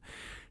Stadiums. And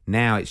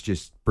now it's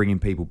just bringing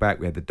people back.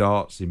 We had the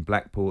darts in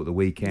Blackpool at the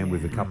weekend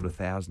with a couple of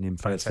thousand in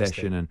per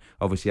session. And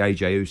obviously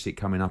AJ Usyk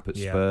coming up at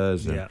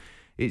Spurs. And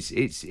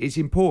it's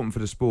important for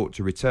the sport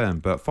to return,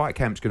 but Fight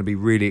Camp's going to be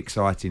really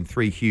exciting.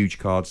 3 huge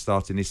cards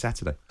starting this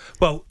Saturday.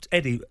 Well,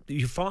 Eddie,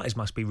 your fighters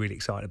must be really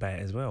excited about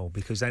it as well,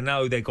 because they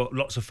know they've got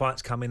lots of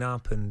fights coming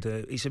up, and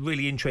it's a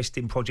really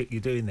interesting project you're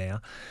doing there.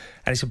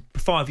 And it's a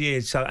 5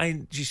 years, so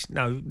ain't just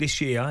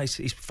this year it's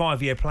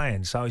 5-year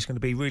plan, so it's going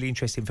to be really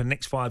interesting for the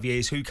next 5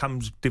 years. Who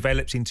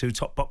develops into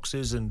top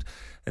boxers and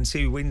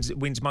see who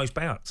wins most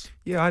bouts.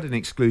 Yeah, I had an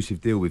exclusive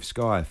deal with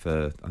Sky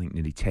for I think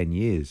nearly 10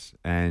 years,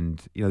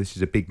 and this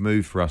is a big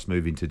move for us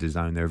moving to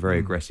DAZN. They're a very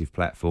aggressive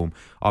platform.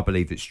 I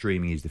believe that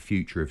streaming is the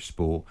future of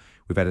sport.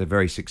 We've had a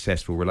very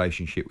successful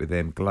relationship with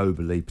them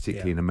globally,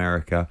 particularly in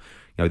America.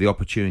 The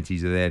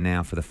opportunities are there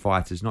now for the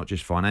fighters, not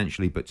just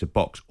financially, but to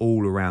box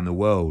all around the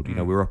world.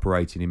 We're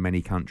operating in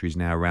many countries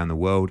now around the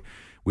world.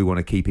 We want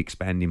to keep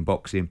expanding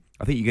boxing.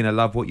 I think you're going to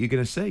love what you're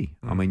going to see.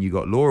 I mean, you've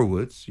got Laura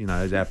Woods,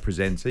 as our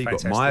presenter. You've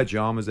got Maya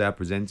Jama as our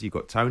presenter. You've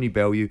got Tony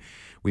Bellew.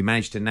 We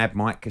managed to nab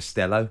Mike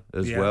Costello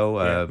as well.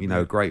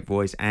 A great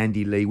voice.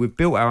 Andy Lee. We've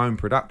built our own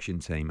production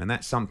team, and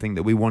that's something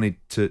that we wanted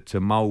to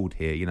mould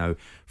here,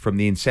 from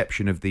the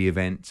inception of the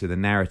event to the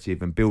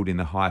narrative and building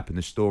the hype and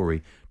the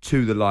story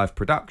to the live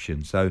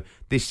production. So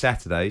this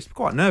Saturday is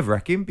quite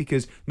nerve-wracking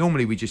because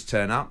normally we just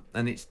turn up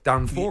and it's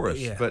done for us.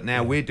 But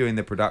now we're doing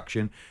the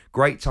production.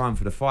 Great time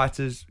for the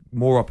fighters,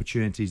 more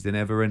opportunities than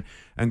ever,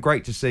 and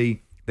great to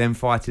see them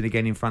fighting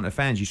again in front of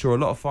fans. You saw a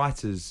lot of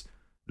fighters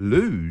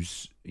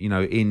lose, in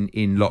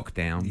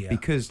lockdown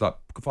because like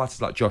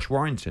fighters like Josh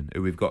Warrington,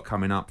 who we've got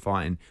coming up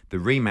fighting the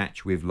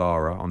rematch with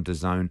Lara on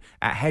DAZN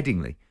at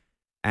Headingley.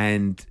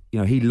 And,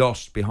 he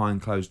lost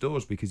behind closed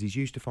doors because he's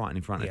used to fighting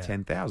in front of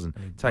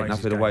 10,000. Take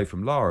nothing away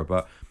from Lara,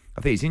 but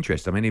I think it's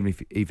interesting. I mean,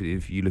 even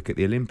if you look at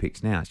the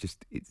Olympics now,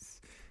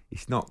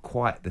 it's not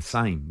quite the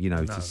same,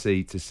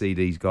 to see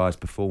these guys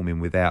performing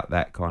without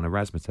that kind of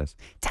razzmatazz.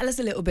 Tell us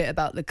a little bit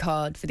about the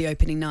card for the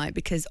opening night,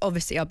 because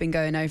obviously I've been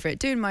going over it,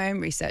 doing my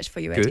own research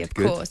for you, Eddie. Of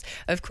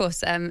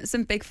course.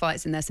 Some big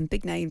fights in there, some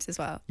big names as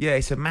well. Yeah,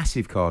 it's a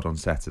massive card on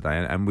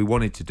Saturday, and we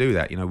wanted to do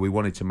that. We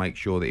wanted to make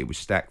sure that it was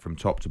stacked from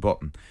top to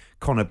bottom.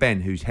 Conor Benn,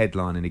 who's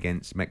headlining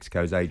against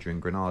Mexico's Adrian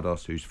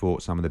Granados, who's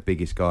fought some of the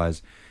biggest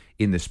guys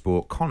in the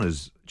sport.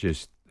 Conor's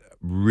just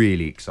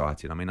really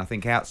exciting. I mean, I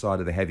think outside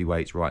of the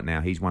heavyweights right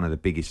now, he's one of the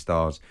biggest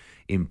stars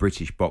in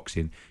British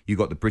boxing. You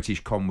got the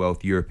British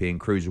Commonwealth European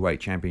Cruiserweight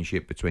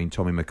Championship between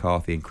Tommy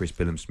McCarthy and Chris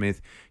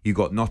Billam-Smith. You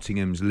got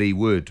Nottingham's Lee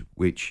Wood,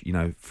 which,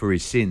 for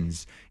his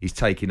sins, is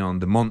taking on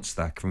the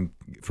monster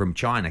from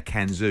China,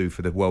 Can Xu,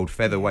 for the world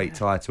featherweight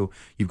title.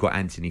 You've got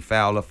Anthony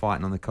Fowler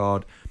fighting on the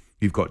card.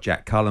 You've got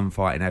Jack Cullen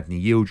fighting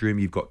Avni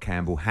Yildirim. You've got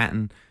Campbell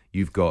Hatton.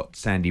 You've got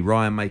Sandy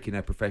Ryan making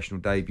her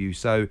professional debut.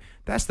 So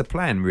that's the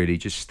plan, really.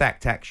 Just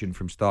stacked action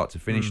from start to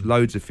finish.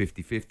 Loads of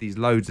 50-50s,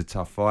 loads of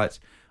tough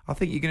fights. I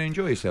think you're going to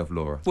enjoy yourself,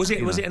 Laura. Was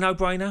it a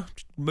no-brainer,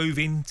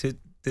 moving to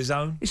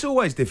DAZN? It's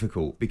always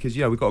difficult because,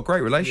 we've got a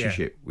great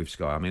relationship with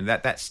Sky. I mean,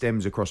 that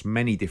stems across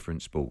many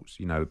different sports,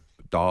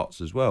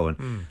 darts as well.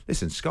 And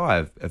listen,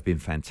 Sky have been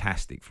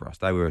fantastic for us.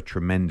 They were a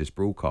tremendous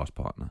broadcast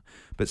partner.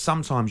 But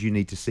sometimes you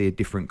need to see a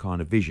different kind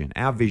of vision.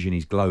 Our vision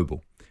is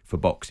global for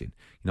boxing.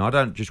 I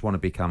don't just want to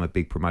become a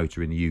big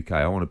promoter in the UK.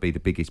 I want to be the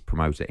biggest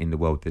promoter in the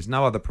world. There's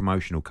no other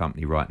promotional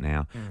company right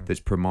now that's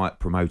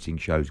promoting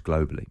shows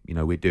globally.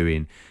 We're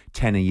doing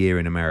 10 a year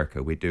in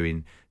America. We're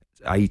doing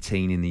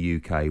 18 in the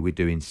UK. We're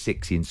doing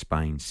 6 in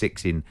Spain,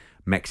 6 in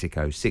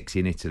Mexico, 6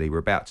 in Italy. We're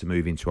about to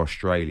move into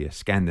Australia,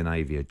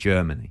 Scandinavia,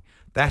 Germany.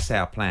 That's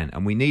our plan,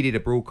 and we needed a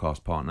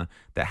broadcast partner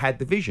that had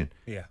the vision.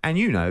 Yeah. And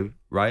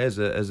Ray, as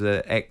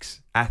a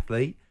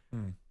ex-athlete,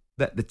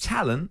 that the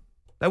talent,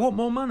 they want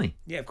more money.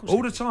 Yeah, of course.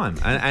 All the time,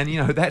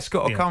 and that's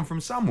got to come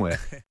from somewhere.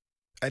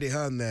 Eddie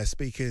Hearn there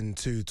speaking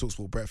to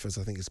TalkSport Breakfast.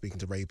 I think he's speaking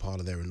to Ray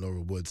Parlour there and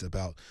Laura Woods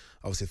about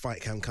obviously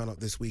Fight Camp coming up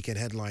this weekend,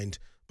 headlined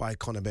by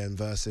Conor Benn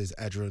versus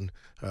Adrian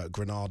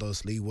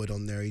Granados. Lee Wood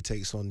on there. He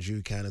takes on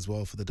Ju Can as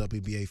well for the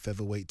WBA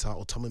featherweight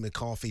title. Tommy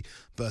McCarthy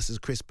versus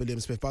Chris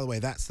Billam-Smith. By the way,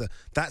 that's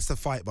the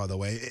fight, by the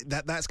way.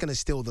 That's going to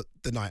steal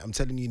the night. I'm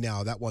telling you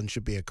now, that one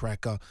should be a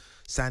cracker.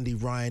 Sandy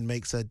Ryan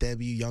makes her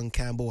debut. Young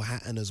Campbell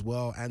Hatton as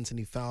well.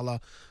 Anthony Fowler.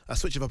 A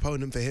switch of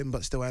opponent for him,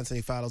 but still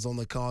Anthony Fowler's on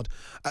the card.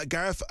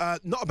 Gareth,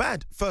 not a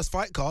bad first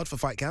fight card for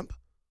Fight Camp.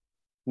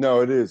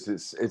 No, it is.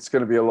 It's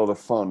going to be a lot of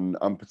fun.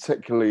 I'm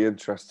particularly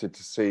interested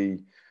to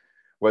see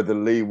whether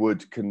Lee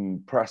Wood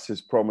can press his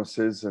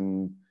promises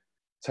and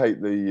take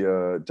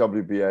the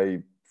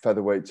WBA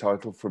featherweight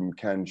title from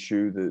Can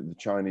Xu, the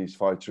Chinese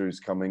fighter who's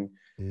coming.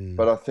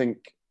 But I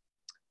think,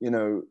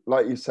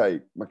 like you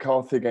say,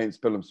 McCarthy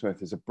against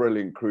Billam-Smith is a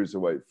brilliant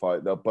cruiserweight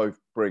fight. They'll both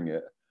bring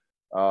it.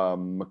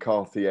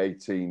 McCarthy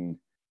 18,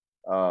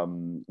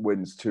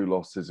 wins, 2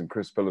 losses, and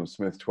Chris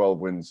Billam-Smith 12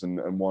 wins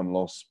and 1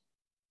 loss.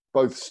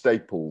 Both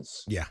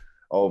staples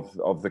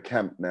of the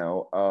camp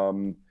now.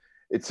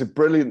 It's a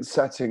brilliant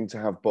setting to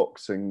have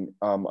boxing.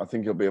 I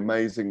think it'll be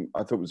amazing. I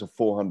thought it was a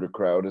 400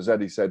 crowd. As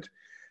Eddie said,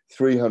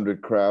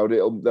 300 crowd.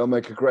 They'll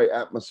make a great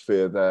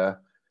atmosphere there.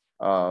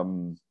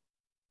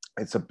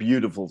 It's a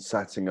beautiful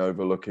setting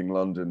overlooking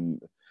London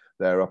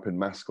there up in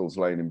Maskell's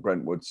Lane in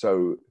Brentwood.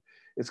 So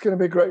it's going to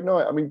be a great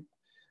night. I mean,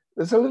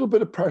 there's a little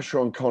bit of pressure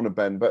on Conor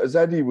Benn, but as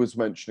Eddie was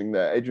mentioning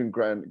there, Adrian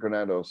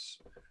Granados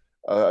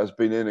has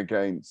been in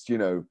against,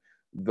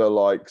 the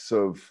likes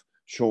of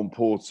Sean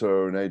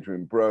Porter and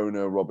Adrian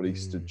Broner, Robert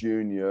Easter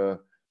Jr.,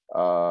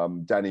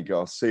 Danny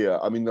Garcia.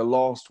 I mean, the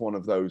last one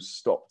of those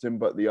stopped him,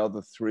 but the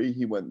other 3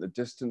 he went the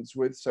distance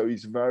with, so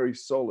he's very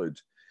solid.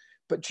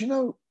 But,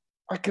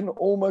 I can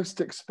almost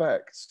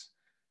expect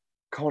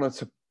Conor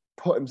to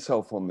put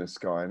himself on this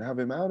guy and have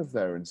him out of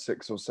there in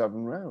 6 or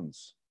 7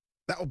 rounds.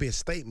 That would be a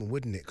statement,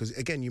 wouldn't it? Because,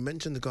 again, you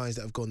mentioned the guys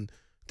that have gone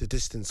the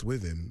distance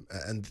with him,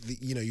 and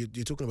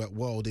you're talking about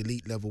world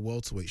elite level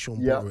welterweight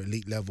Sean Porter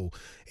elite level.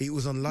 He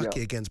was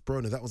unlucky against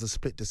Broner. That was a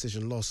split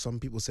decision loss. Some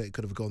people say it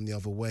could have gone the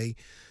other way.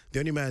 The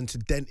only man to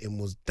dent him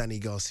was Danny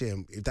Garcia.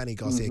 If Danny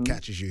Garcia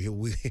catches you,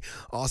 he'll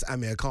ask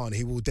Amir Khan.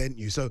 He will dent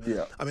you. So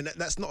I mean,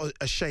 that's not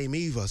a shame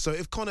either. So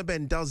if Conor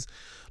Benn does,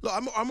 look,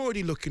 I'm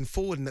already looking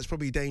forward, and that's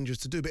probably dangerous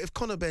to do. But if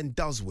Conor Benn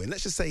does win,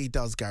 let's just say he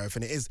does, Gareth,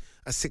 and it is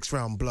a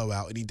 6-round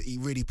blowout, and he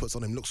really puts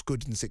on him, looks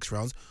good in 6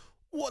 rounds.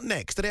 What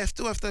next? Do they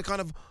still have to kind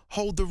of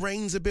hold the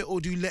reins a bit, or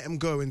do you let him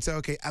go and say,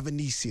 okay,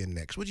 Avanesian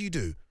next? What do you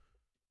do?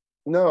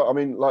 No, I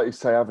mean, like you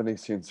say,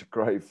 Avanesian's a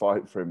great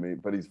fight for him,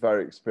 but he's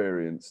very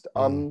experienced.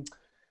 Look,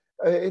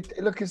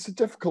 it's a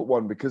difficult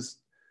one because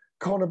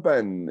Conor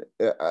Benn,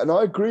 and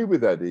I agree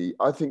with Eddie,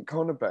 I think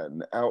Conor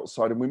Benn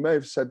outside, and we may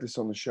have said this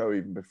on the show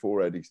even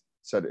before Eddie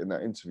said it in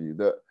that interview,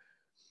 that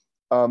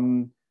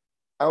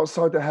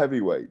outside the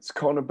heavyweights,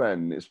 Conor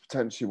Benn is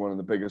potentially one of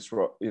the biggest,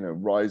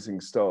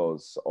 rising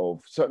stars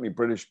of certainly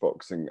British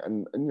boxing,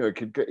 and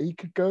he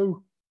could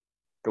go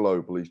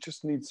global. He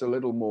just needs a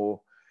little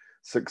more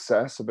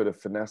success, a bit of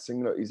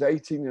finessing. Look, he's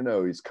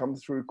 18-0. He's come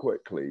through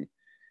quickly.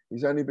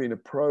 He's only been a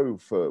pro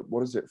for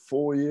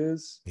 4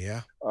 years?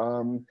 Yeah.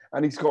 And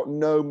he's got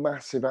no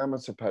massive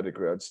amateur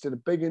pedigree. I just did a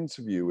big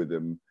interview with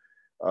him.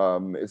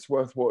 It's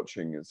worth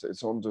watching.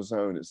 It's on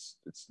DAZN.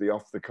 It's the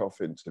off the cuff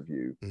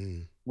interview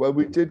where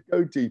we did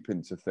go deep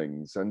into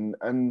things,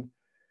 and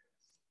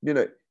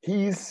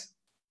he's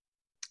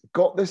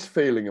got this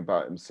feeling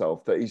about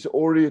himself that he's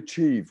already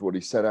achieved what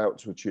he set out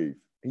to achieve.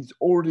 He's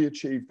already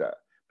achieved that,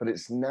 but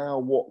it's now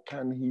what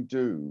can he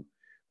do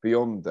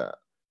beyond that?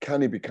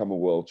 Can he become a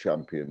world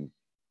champion?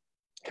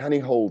 Can he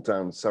hold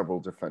down several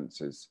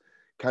defenses?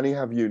 Can he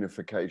have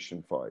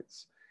unification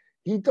fights?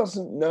 He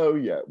doesn't know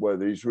yet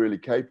whether he's really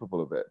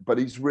capable of it, but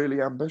he's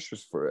really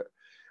ambitious for it.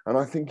 And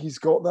I think he's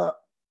got that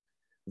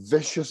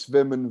vicious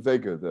vim and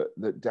vigor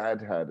that Dad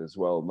had as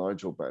well,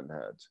 Nigel Benn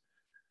had.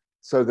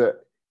 So that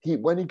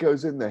when he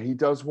goes in there, he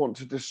does want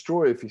to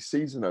destroy. If he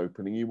sees an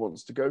opening, he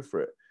wants to go for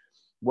it.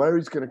 Where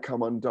he's going to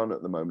come undone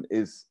at the moment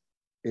is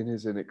in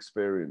his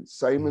inexperience.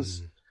 Same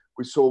as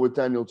we saw with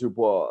Daniel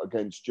Dubois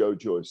against Joe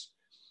Joyce.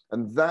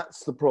 And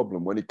that's the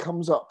problem. When he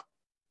comes up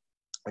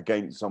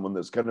against someone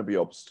that's going to be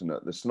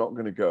obstinate, that's not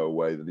going to go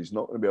away, that he's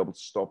not going to be able to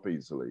stop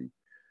easily,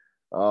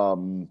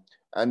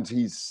 and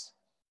he's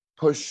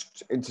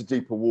pushed into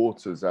deeper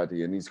waters,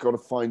 Addy, and he's got to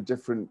find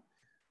different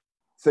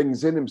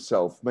things in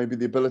himself, maybe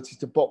the ability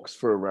to box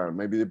for a round,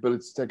 maybe the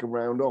ability to take a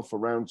round off, a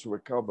round to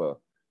recover,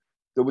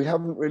 that we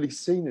haven't really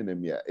seen in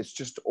him yet. It's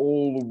just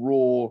all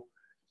raw,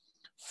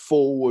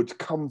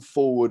 come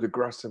forward,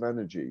 aggressive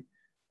energy.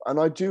 And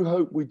I do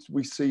hope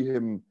we see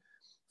him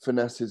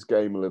finesse his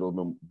game a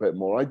little bit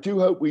more. I do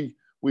hope we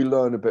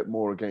learn a bit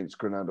more against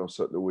Granados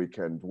at the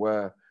weekend,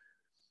 where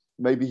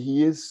maybe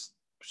he is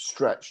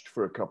stretched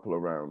for a couple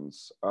of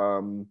rounds,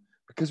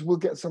 because we'll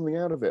get something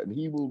out of it, and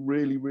he will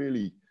really,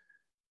 really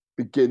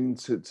begin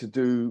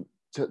to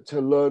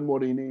learn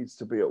what he needs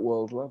to be at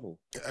world level.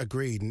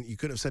 Agreed, and you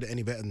couldn't have said it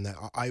any better than that.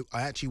 I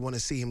actually want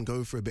to see him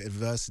go for a bit of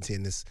adversity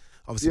in this.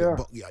 Obviously,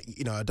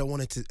 I don't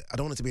want it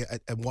to be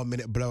a 1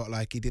 minute blowout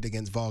like he did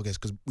against Vargas,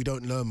 because we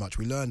don't learn much.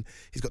 We learn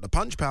he's got the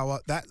punch power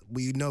that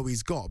we know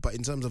he's got, but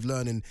in terms of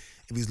learning,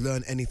 if he's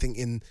learned anything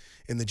in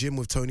the gym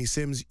with Tony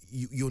Sims,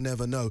 you'll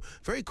never know.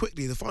 Very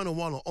quickly, the final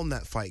one on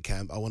that fight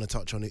camp I want to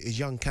touch on is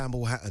young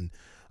Campbell Hatton.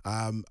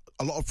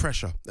 A lot of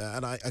pressure,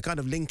 and I kind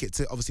of link it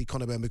to obviously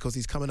Conor Benn, because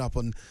he's coming up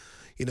on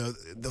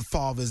the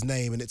father's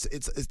name, and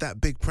it's that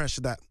big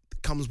pressure that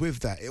comes with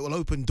that. It will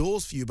open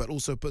doors for you, but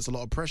also puts a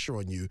lot of pressure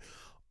on you.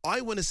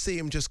 I want to see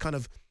him just kind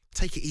of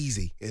take it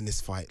easy in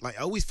this fight. Like,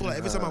 I always feel like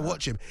every time I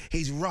watch him,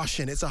 he's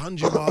rushing. It's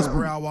 100 miles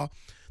per hour.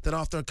 Then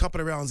after a couple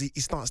of rounds, he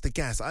starts to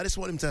gas. I just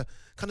want him to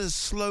kind of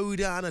slow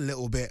down a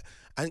little bit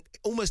and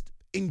almost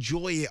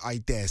enjoy it, I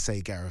dare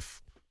say,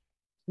 Gareth.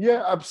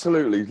 Yeah,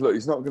 absolutely. Look,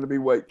 he's not going to be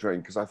weight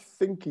drained, because I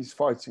think he's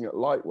fighting at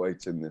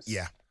lightweight in this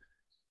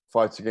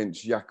fight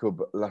against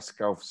Jakub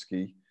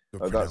Laskowski.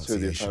 That's who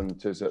the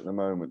opponent is at the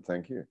moment.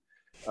 Thank you.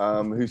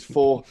 who's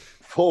four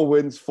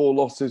wins, 4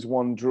 losses,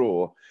 1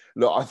 draw.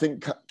 Look, I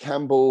think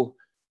Campbell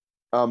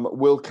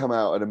will come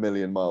out at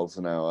 1,000,000 miles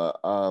an hour.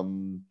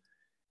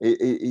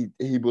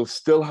 He will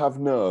still have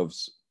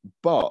nerves,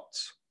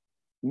 but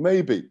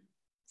maybe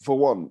for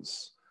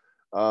once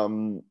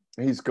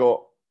he's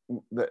on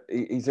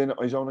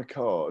a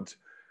card,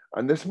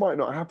 and this might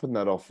not happen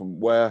that often,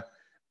 where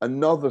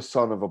another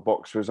son of a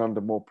boxer is under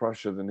more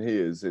pressure than he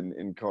is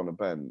in Conor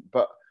Benn.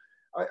 But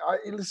I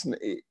listen,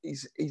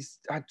 he's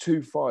had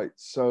 2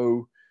 fights,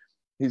 so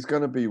he's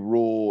going to be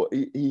raw.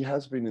 He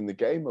has been in the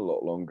game a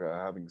lot longer,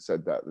 having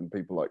said that, than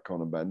people like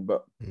Conor Benn.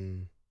 But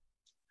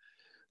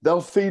they'll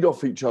feed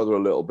off each other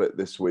a little bit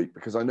this week,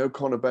 because I know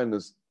Conor Benn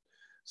has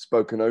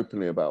spoken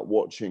openly about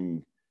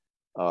watching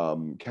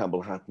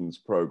Campbell Hatton's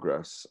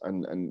progress,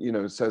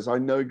 and says, I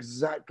know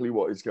exactly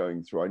what he's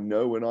going through. I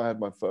know when I had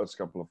my first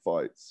couple of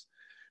fights,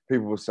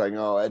 people were saying,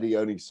 oh, Eddie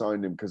only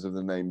signed him because of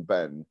the name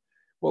Ben.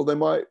 Well, they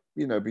might,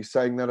 be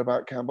saying that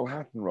about Campbell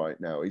Hatton right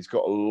now. He's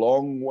got a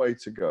long way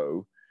to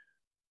go.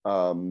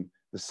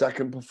 The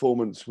second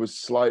performance was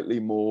slightly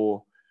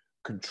more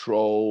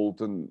controlled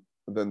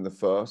than the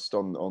first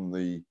on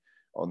the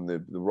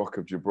Rock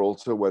of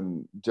Gibraltar,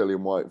 when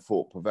Dillian Whyte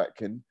fought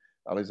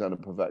Alexander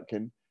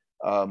Povetkin.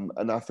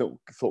 And I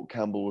thought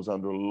Campbell was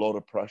under a lot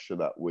of pressure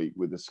that week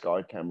with the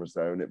Sky cameras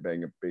there and it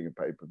being a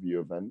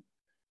pay-per-view event.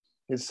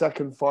 His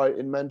second fight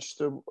in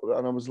Manchester,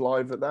 and I was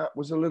live at that,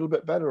 was a little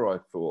bit better, I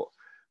thought.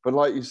 But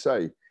like you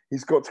say,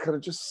 he's got to kind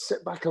of just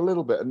sit back a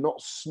little bit and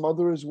not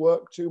smother his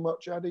work too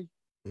much, Addy.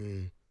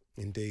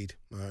 Indeed.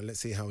 All right, let's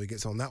see how he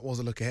gets on. That was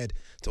a look ahead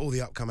to all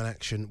the upcoming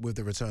action with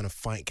the return of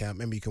Fight Camp.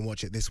 Remember, you can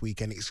watch it this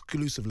weekend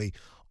exclusively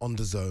on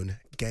DAZN.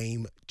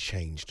 Game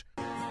changed.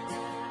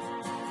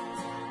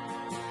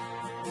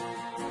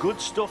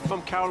 Good stuff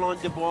from Caroline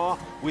Dubois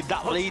with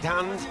that lead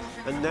hand,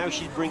 and now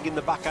she's bringing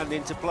the backhand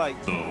into play.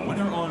 The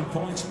winner on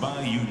points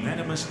by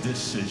unanimous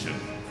decision.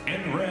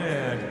 In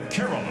red,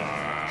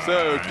 Caroline.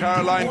 So,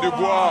 Caroline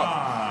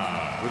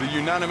Dubois with a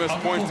unanimous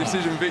points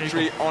decision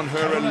victory on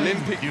her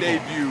Olympic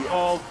debut.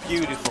 Oh,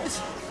 beautiful.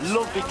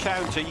 Lovely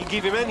counter. You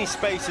give him any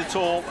space at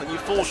all, and you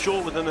fall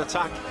short with an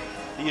attack.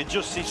 He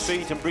adjusts his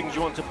feet and brings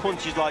you onto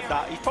punches like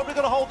that. He's probably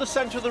going to hold the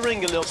centre of the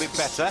ring a little bit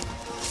better.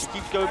 He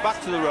keeps going back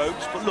to the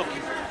ropes, but look,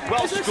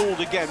 well schooled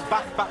again,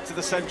 back to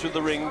the centre of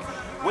the ring.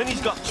 When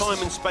he's got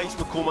time and space,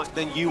 McCormack,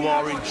 then you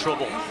are in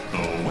trouble.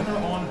 The winner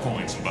on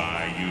points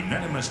by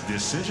unanimous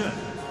decision.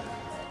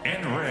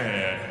 In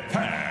red,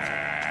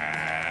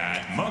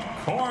 Pat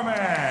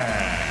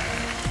McCormack.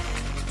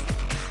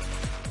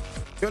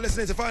 You're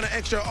listening to Fight Night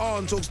Extra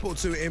on TalkSport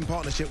 2 in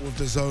partnership with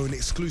DAZN,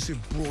 exclusive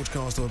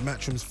broadcaster of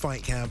Matchroom's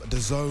Fight Camp.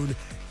 DAZN,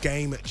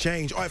 game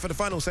change. All right, for the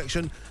final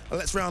section,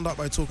 let's round up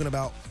by talking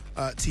about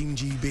Team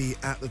GB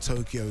at the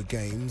Tokyo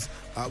Games.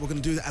 We're going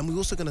to do that, and we're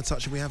also going to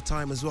touch, if we have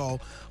time as well,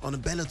 on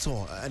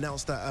Bellator.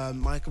 Announced that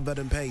Michael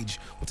Venom-Page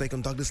will take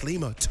on Douglas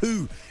Lima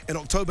 2 in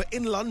October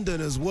in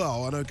London as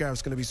well. I know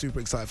Gareth's going to be super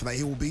excited for that.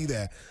 He will be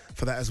there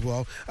for that as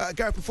well.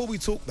 Gareth, before we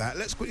talk that,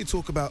 let's quickly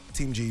talk about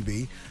Team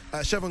GB.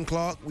 Chevron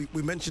Clark,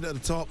 we mentioned at the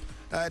top,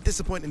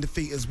 disappointing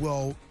defeat as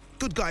well.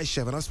 Good guy,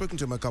 Chevron. I've spoken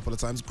to him a couple of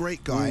times.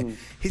 Great guy.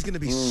 He's going to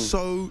be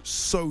so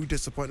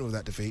disappointed with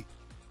that defeat.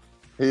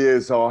 He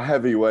is. Our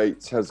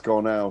heavyweight has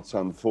gone out,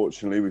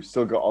 unfortunately. We've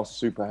still got our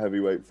super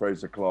heavyweight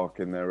Fraser Clark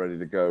in there ready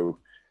to go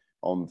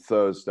on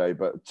Thursday.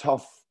 But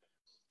tough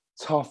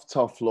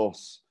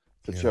loss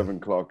for Chevron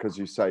Clark, as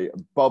you say. A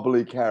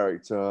bubbly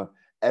character.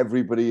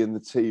 Everybody in the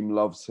team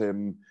loves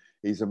him.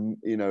 He's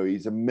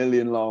a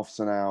million laughs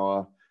an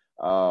hour.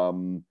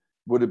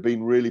 Would have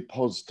been really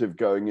positive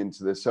going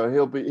into this. So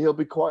he'll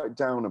be quite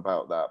down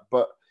about that.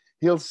 But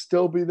he'll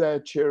still be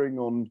there cheering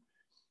on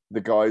the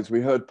guys.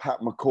 We heard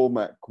Pat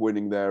McCormack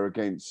winning there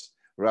against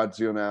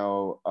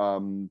Radzionau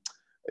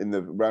in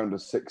the round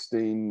of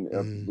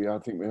 16. I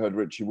think we heard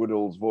Richie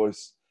Woodall's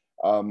voice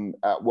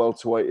at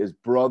welterweight. His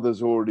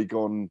brother's already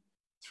gone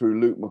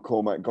through. Luke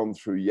McCormack gone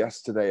through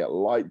yesterday at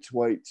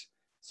lightweight.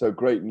 So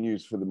great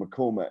news for the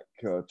McCormack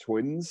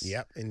twins.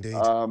 Yep, indeed.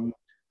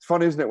 It's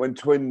funny, isn't it, when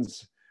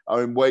twins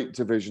are in weight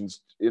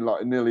divisions in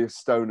like nearly a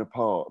stone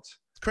apart?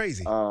 It's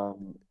crazy.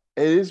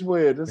 It is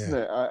weird, isn't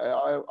it?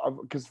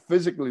 Because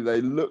physically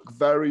they look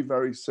very,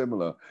 very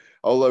similar.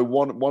 Although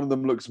one of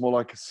them looks more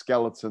like a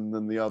skeleton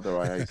than the other,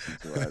 I hasten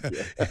to add.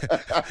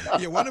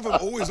 Yeah, one of them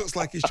always looks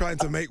like he's trying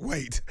to make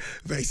weight,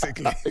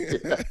 basically.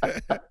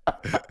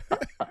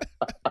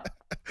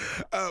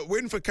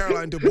 Win for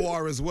Caroline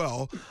Dubois as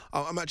well.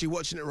 I'm actually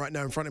watching it right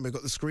now in front of me. I've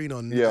got the screen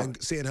on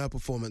and seeing her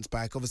performance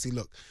back. Obviously,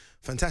 look,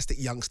 fantastic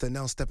youngster,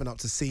 now stepping up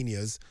to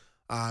seniors.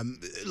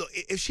 Look,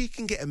 if she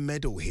can get a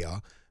medal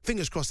here,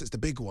 fingers crossed it's the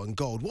big one,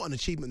 gold. What an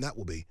achievement that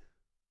will be.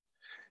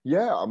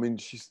 Yeah, I mean,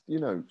 she's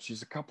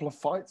a couple of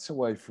fights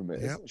away from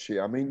it, isn't she?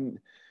 I mean,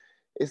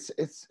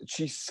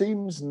 she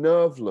seems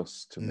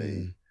nerveless to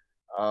me.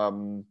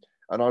 And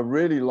I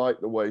really like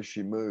the way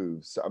she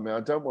moves. I mean, I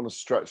don't want to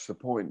stretch the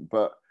point,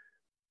 but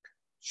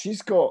she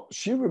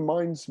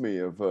reminds me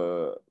of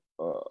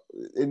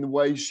in the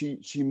way she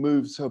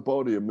moves her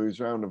body and moves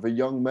around, of a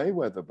young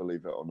Mayweather,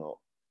 believe it or not.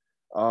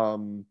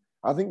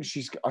 I think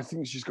she's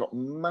got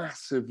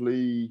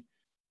massively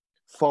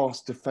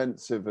fast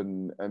defensive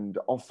and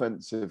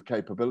offensive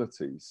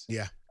capabilities.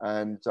 Yeah.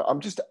 And I'm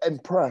just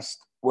impressed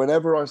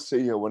whenever I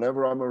see her,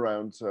 whenever I'm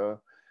around her.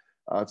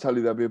 I'll tell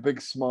you, there'll be a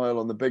big smile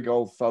on the big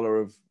old fella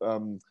of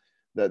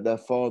their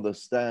father,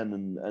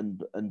 Stan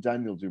and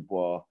Daniel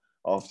Dubois,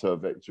 after her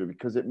victory,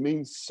 because it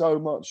means so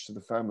much to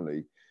the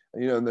family.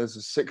 And, and there's a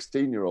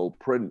 16-year-old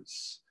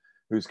Prince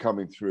who's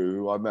coming through,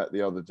 who I met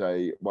the other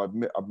day. Well,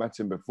 I've met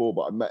him before,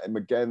 but I met him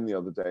again the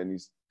other day, and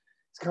he's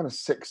kind of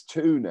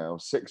 6'2" now,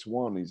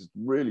 6'1". He's a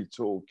really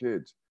tall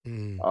kid.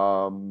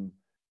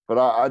 But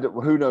I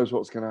don't, who knows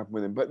what's going to happen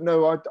with him. But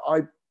no,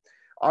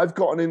 I've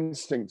got an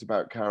instinct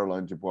about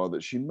Caroline Dubois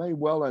that she may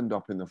well end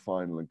up in the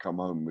final and come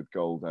home with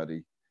gold,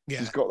 Eddie. Yeah.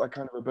 She's got that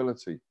kind of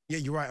ability. Yeah,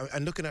 you're right.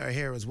 And looking at her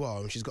hair as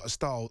well, she's got a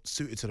style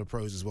suited to the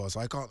pros as well. So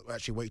I can't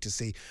actually wait to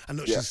see. And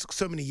look, she's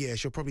so many years,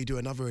 she'll probably do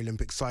another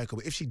Olympic cycle.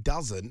 But if she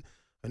doesn't,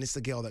 and it's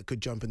the girl that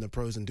could jump in the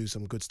pros and do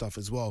some good stuff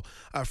as well.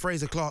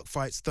 Fraser Clark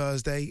fights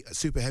Thursday,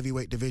 super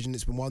heavyweight division.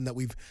 It's been one that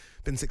we've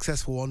been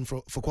successful on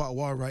for quite a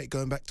while, right?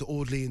 Going back to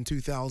Audley in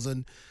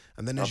 2000.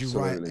 And then as you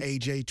write,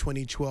 AJ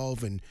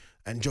 2012 and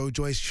Joe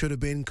Joyce could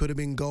have been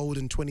gold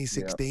in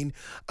 2016.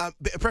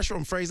 Bit of pressure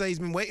on Fraser. He's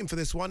been waiting for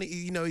this one.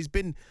 He's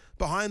been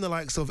behind the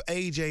likes of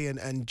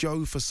AJ and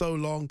Joe for so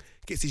long.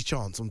 Gets his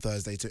chance on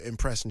Thursday to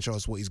impress and show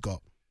us what he's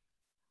got.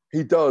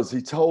 He does.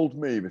 He told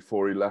me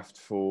before he left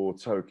for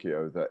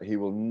Tokyo that he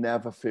will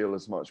never feel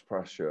as much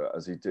pressure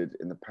as he did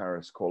in the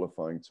Paris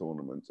qualifying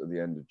tournament at the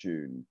end of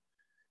June.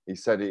 He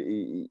said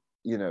he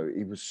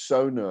was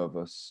so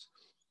nervous.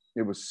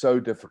 It was so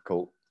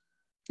difficult.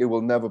 It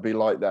will never be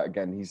like that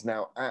again. He's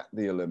now at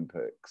the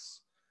Olympics.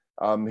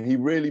 He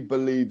really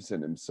believes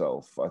in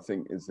himself, I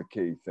think, is the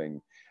key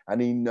thing. And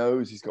he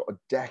knows he's got a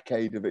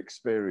decade of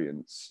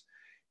experience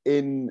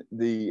in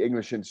the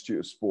English Institute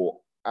of Sport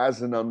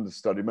as an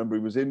understudy. Remember,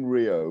 he was in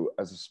Rio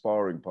as a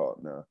sparring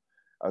partner,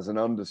 as an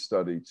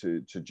understudy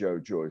to Joe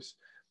Joyce.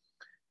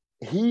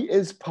 He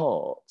is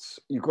part,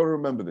 you've got to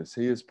remember this,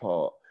 he is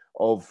part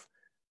of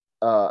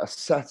a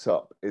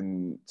setup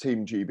in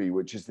Team GB,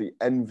 which is the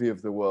envy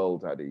of the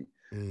world, Eddie.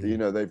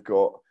 They've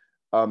got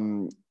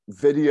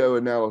video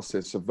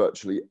analysis of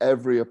virtually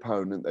every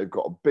opponent. They've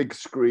got a big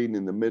screen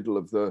in the middle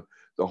of the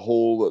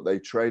hall that they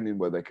train in,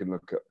 where they can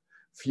look at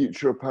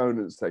future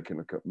opponents. They can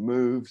look at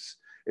moves.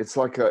 It's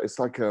like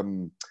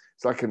an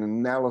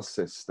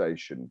analysis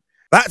station.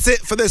 That's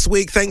it for this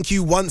week. Thank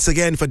you once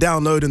again for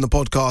downloading the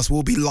podcast.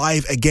 We'll be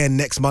live again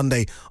next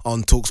Monday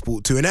on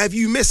TalkSport 2. And if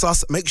you miss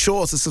us, make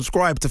sure to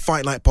subscribe to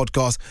Fight Night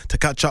Podcast to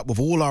catch up with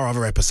all our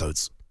other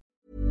episodes.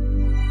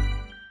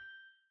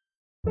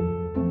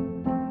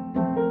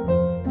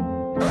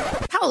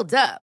 Hold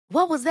up.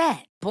 What was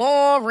that?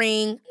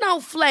 Boring. No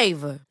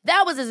flavor.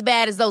 That was as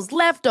bad as those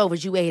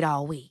leftovers you ate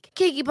all week.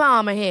 Keke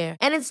Palmer here.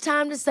 And it's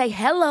time to say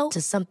hello to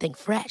something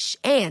fresh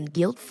and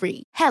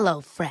guilt-free.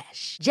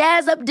 HelloFresh.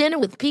 Jazz up dinner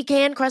with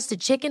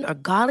pecan-crusted chicken or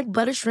garlic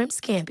butter shrimp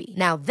scampi.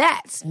 Now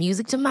that's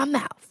music to my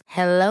mouth.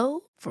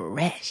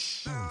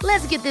 HelloFresh.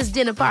 Let's get this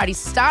dinner party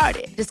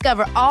started.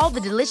 Discover all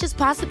the delicious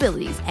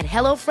possibilities at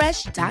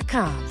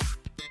HelloFresh.com.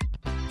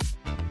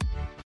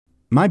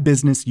 My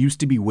business used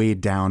to be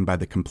weighed down by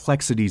the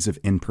complexities of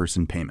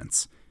in-person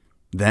payments.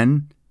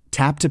 Then,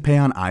 Tap to Pay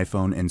on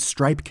iPhone and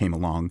Stripe came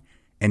along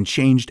and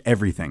changed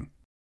everything.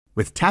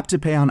 With Tap to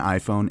Pay on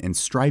iPhone and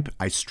Stripe,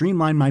 I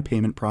streamlined my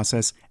payment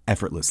process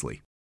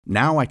effortlessly.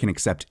 Now I can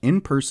accept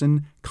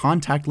in-person,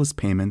 contactless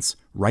payments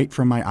right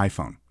from my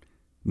iPhone.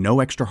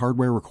 No extra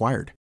hardware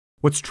required.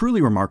 What's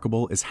truly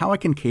remarkable is how I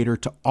can cater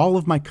to all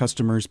of my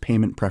customers'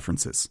 payment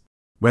preferences.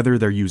 Whether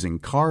they're using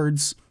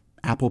cards,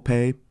 Apple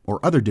Pay, or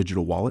other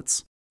digital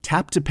wallets,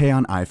 Tap to Pay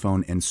on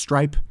iPhone and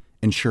Stripe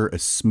ensure a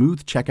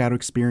smooth checkout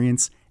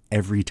experience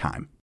every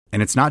time.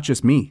 And it's not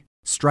just me.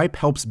 Stripe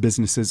helps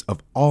businesses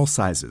of all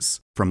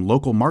sizes, from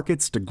local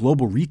markets to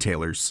global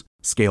retailers,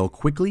 scale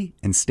quickly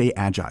and stay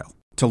agile.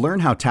 To learn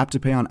how Tap to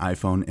Pay on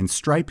iPhone and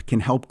Stripe can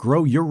help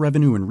grow your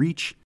revenue and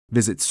reach,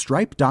 visit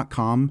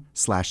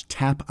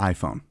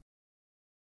stripe.com/tapiphone.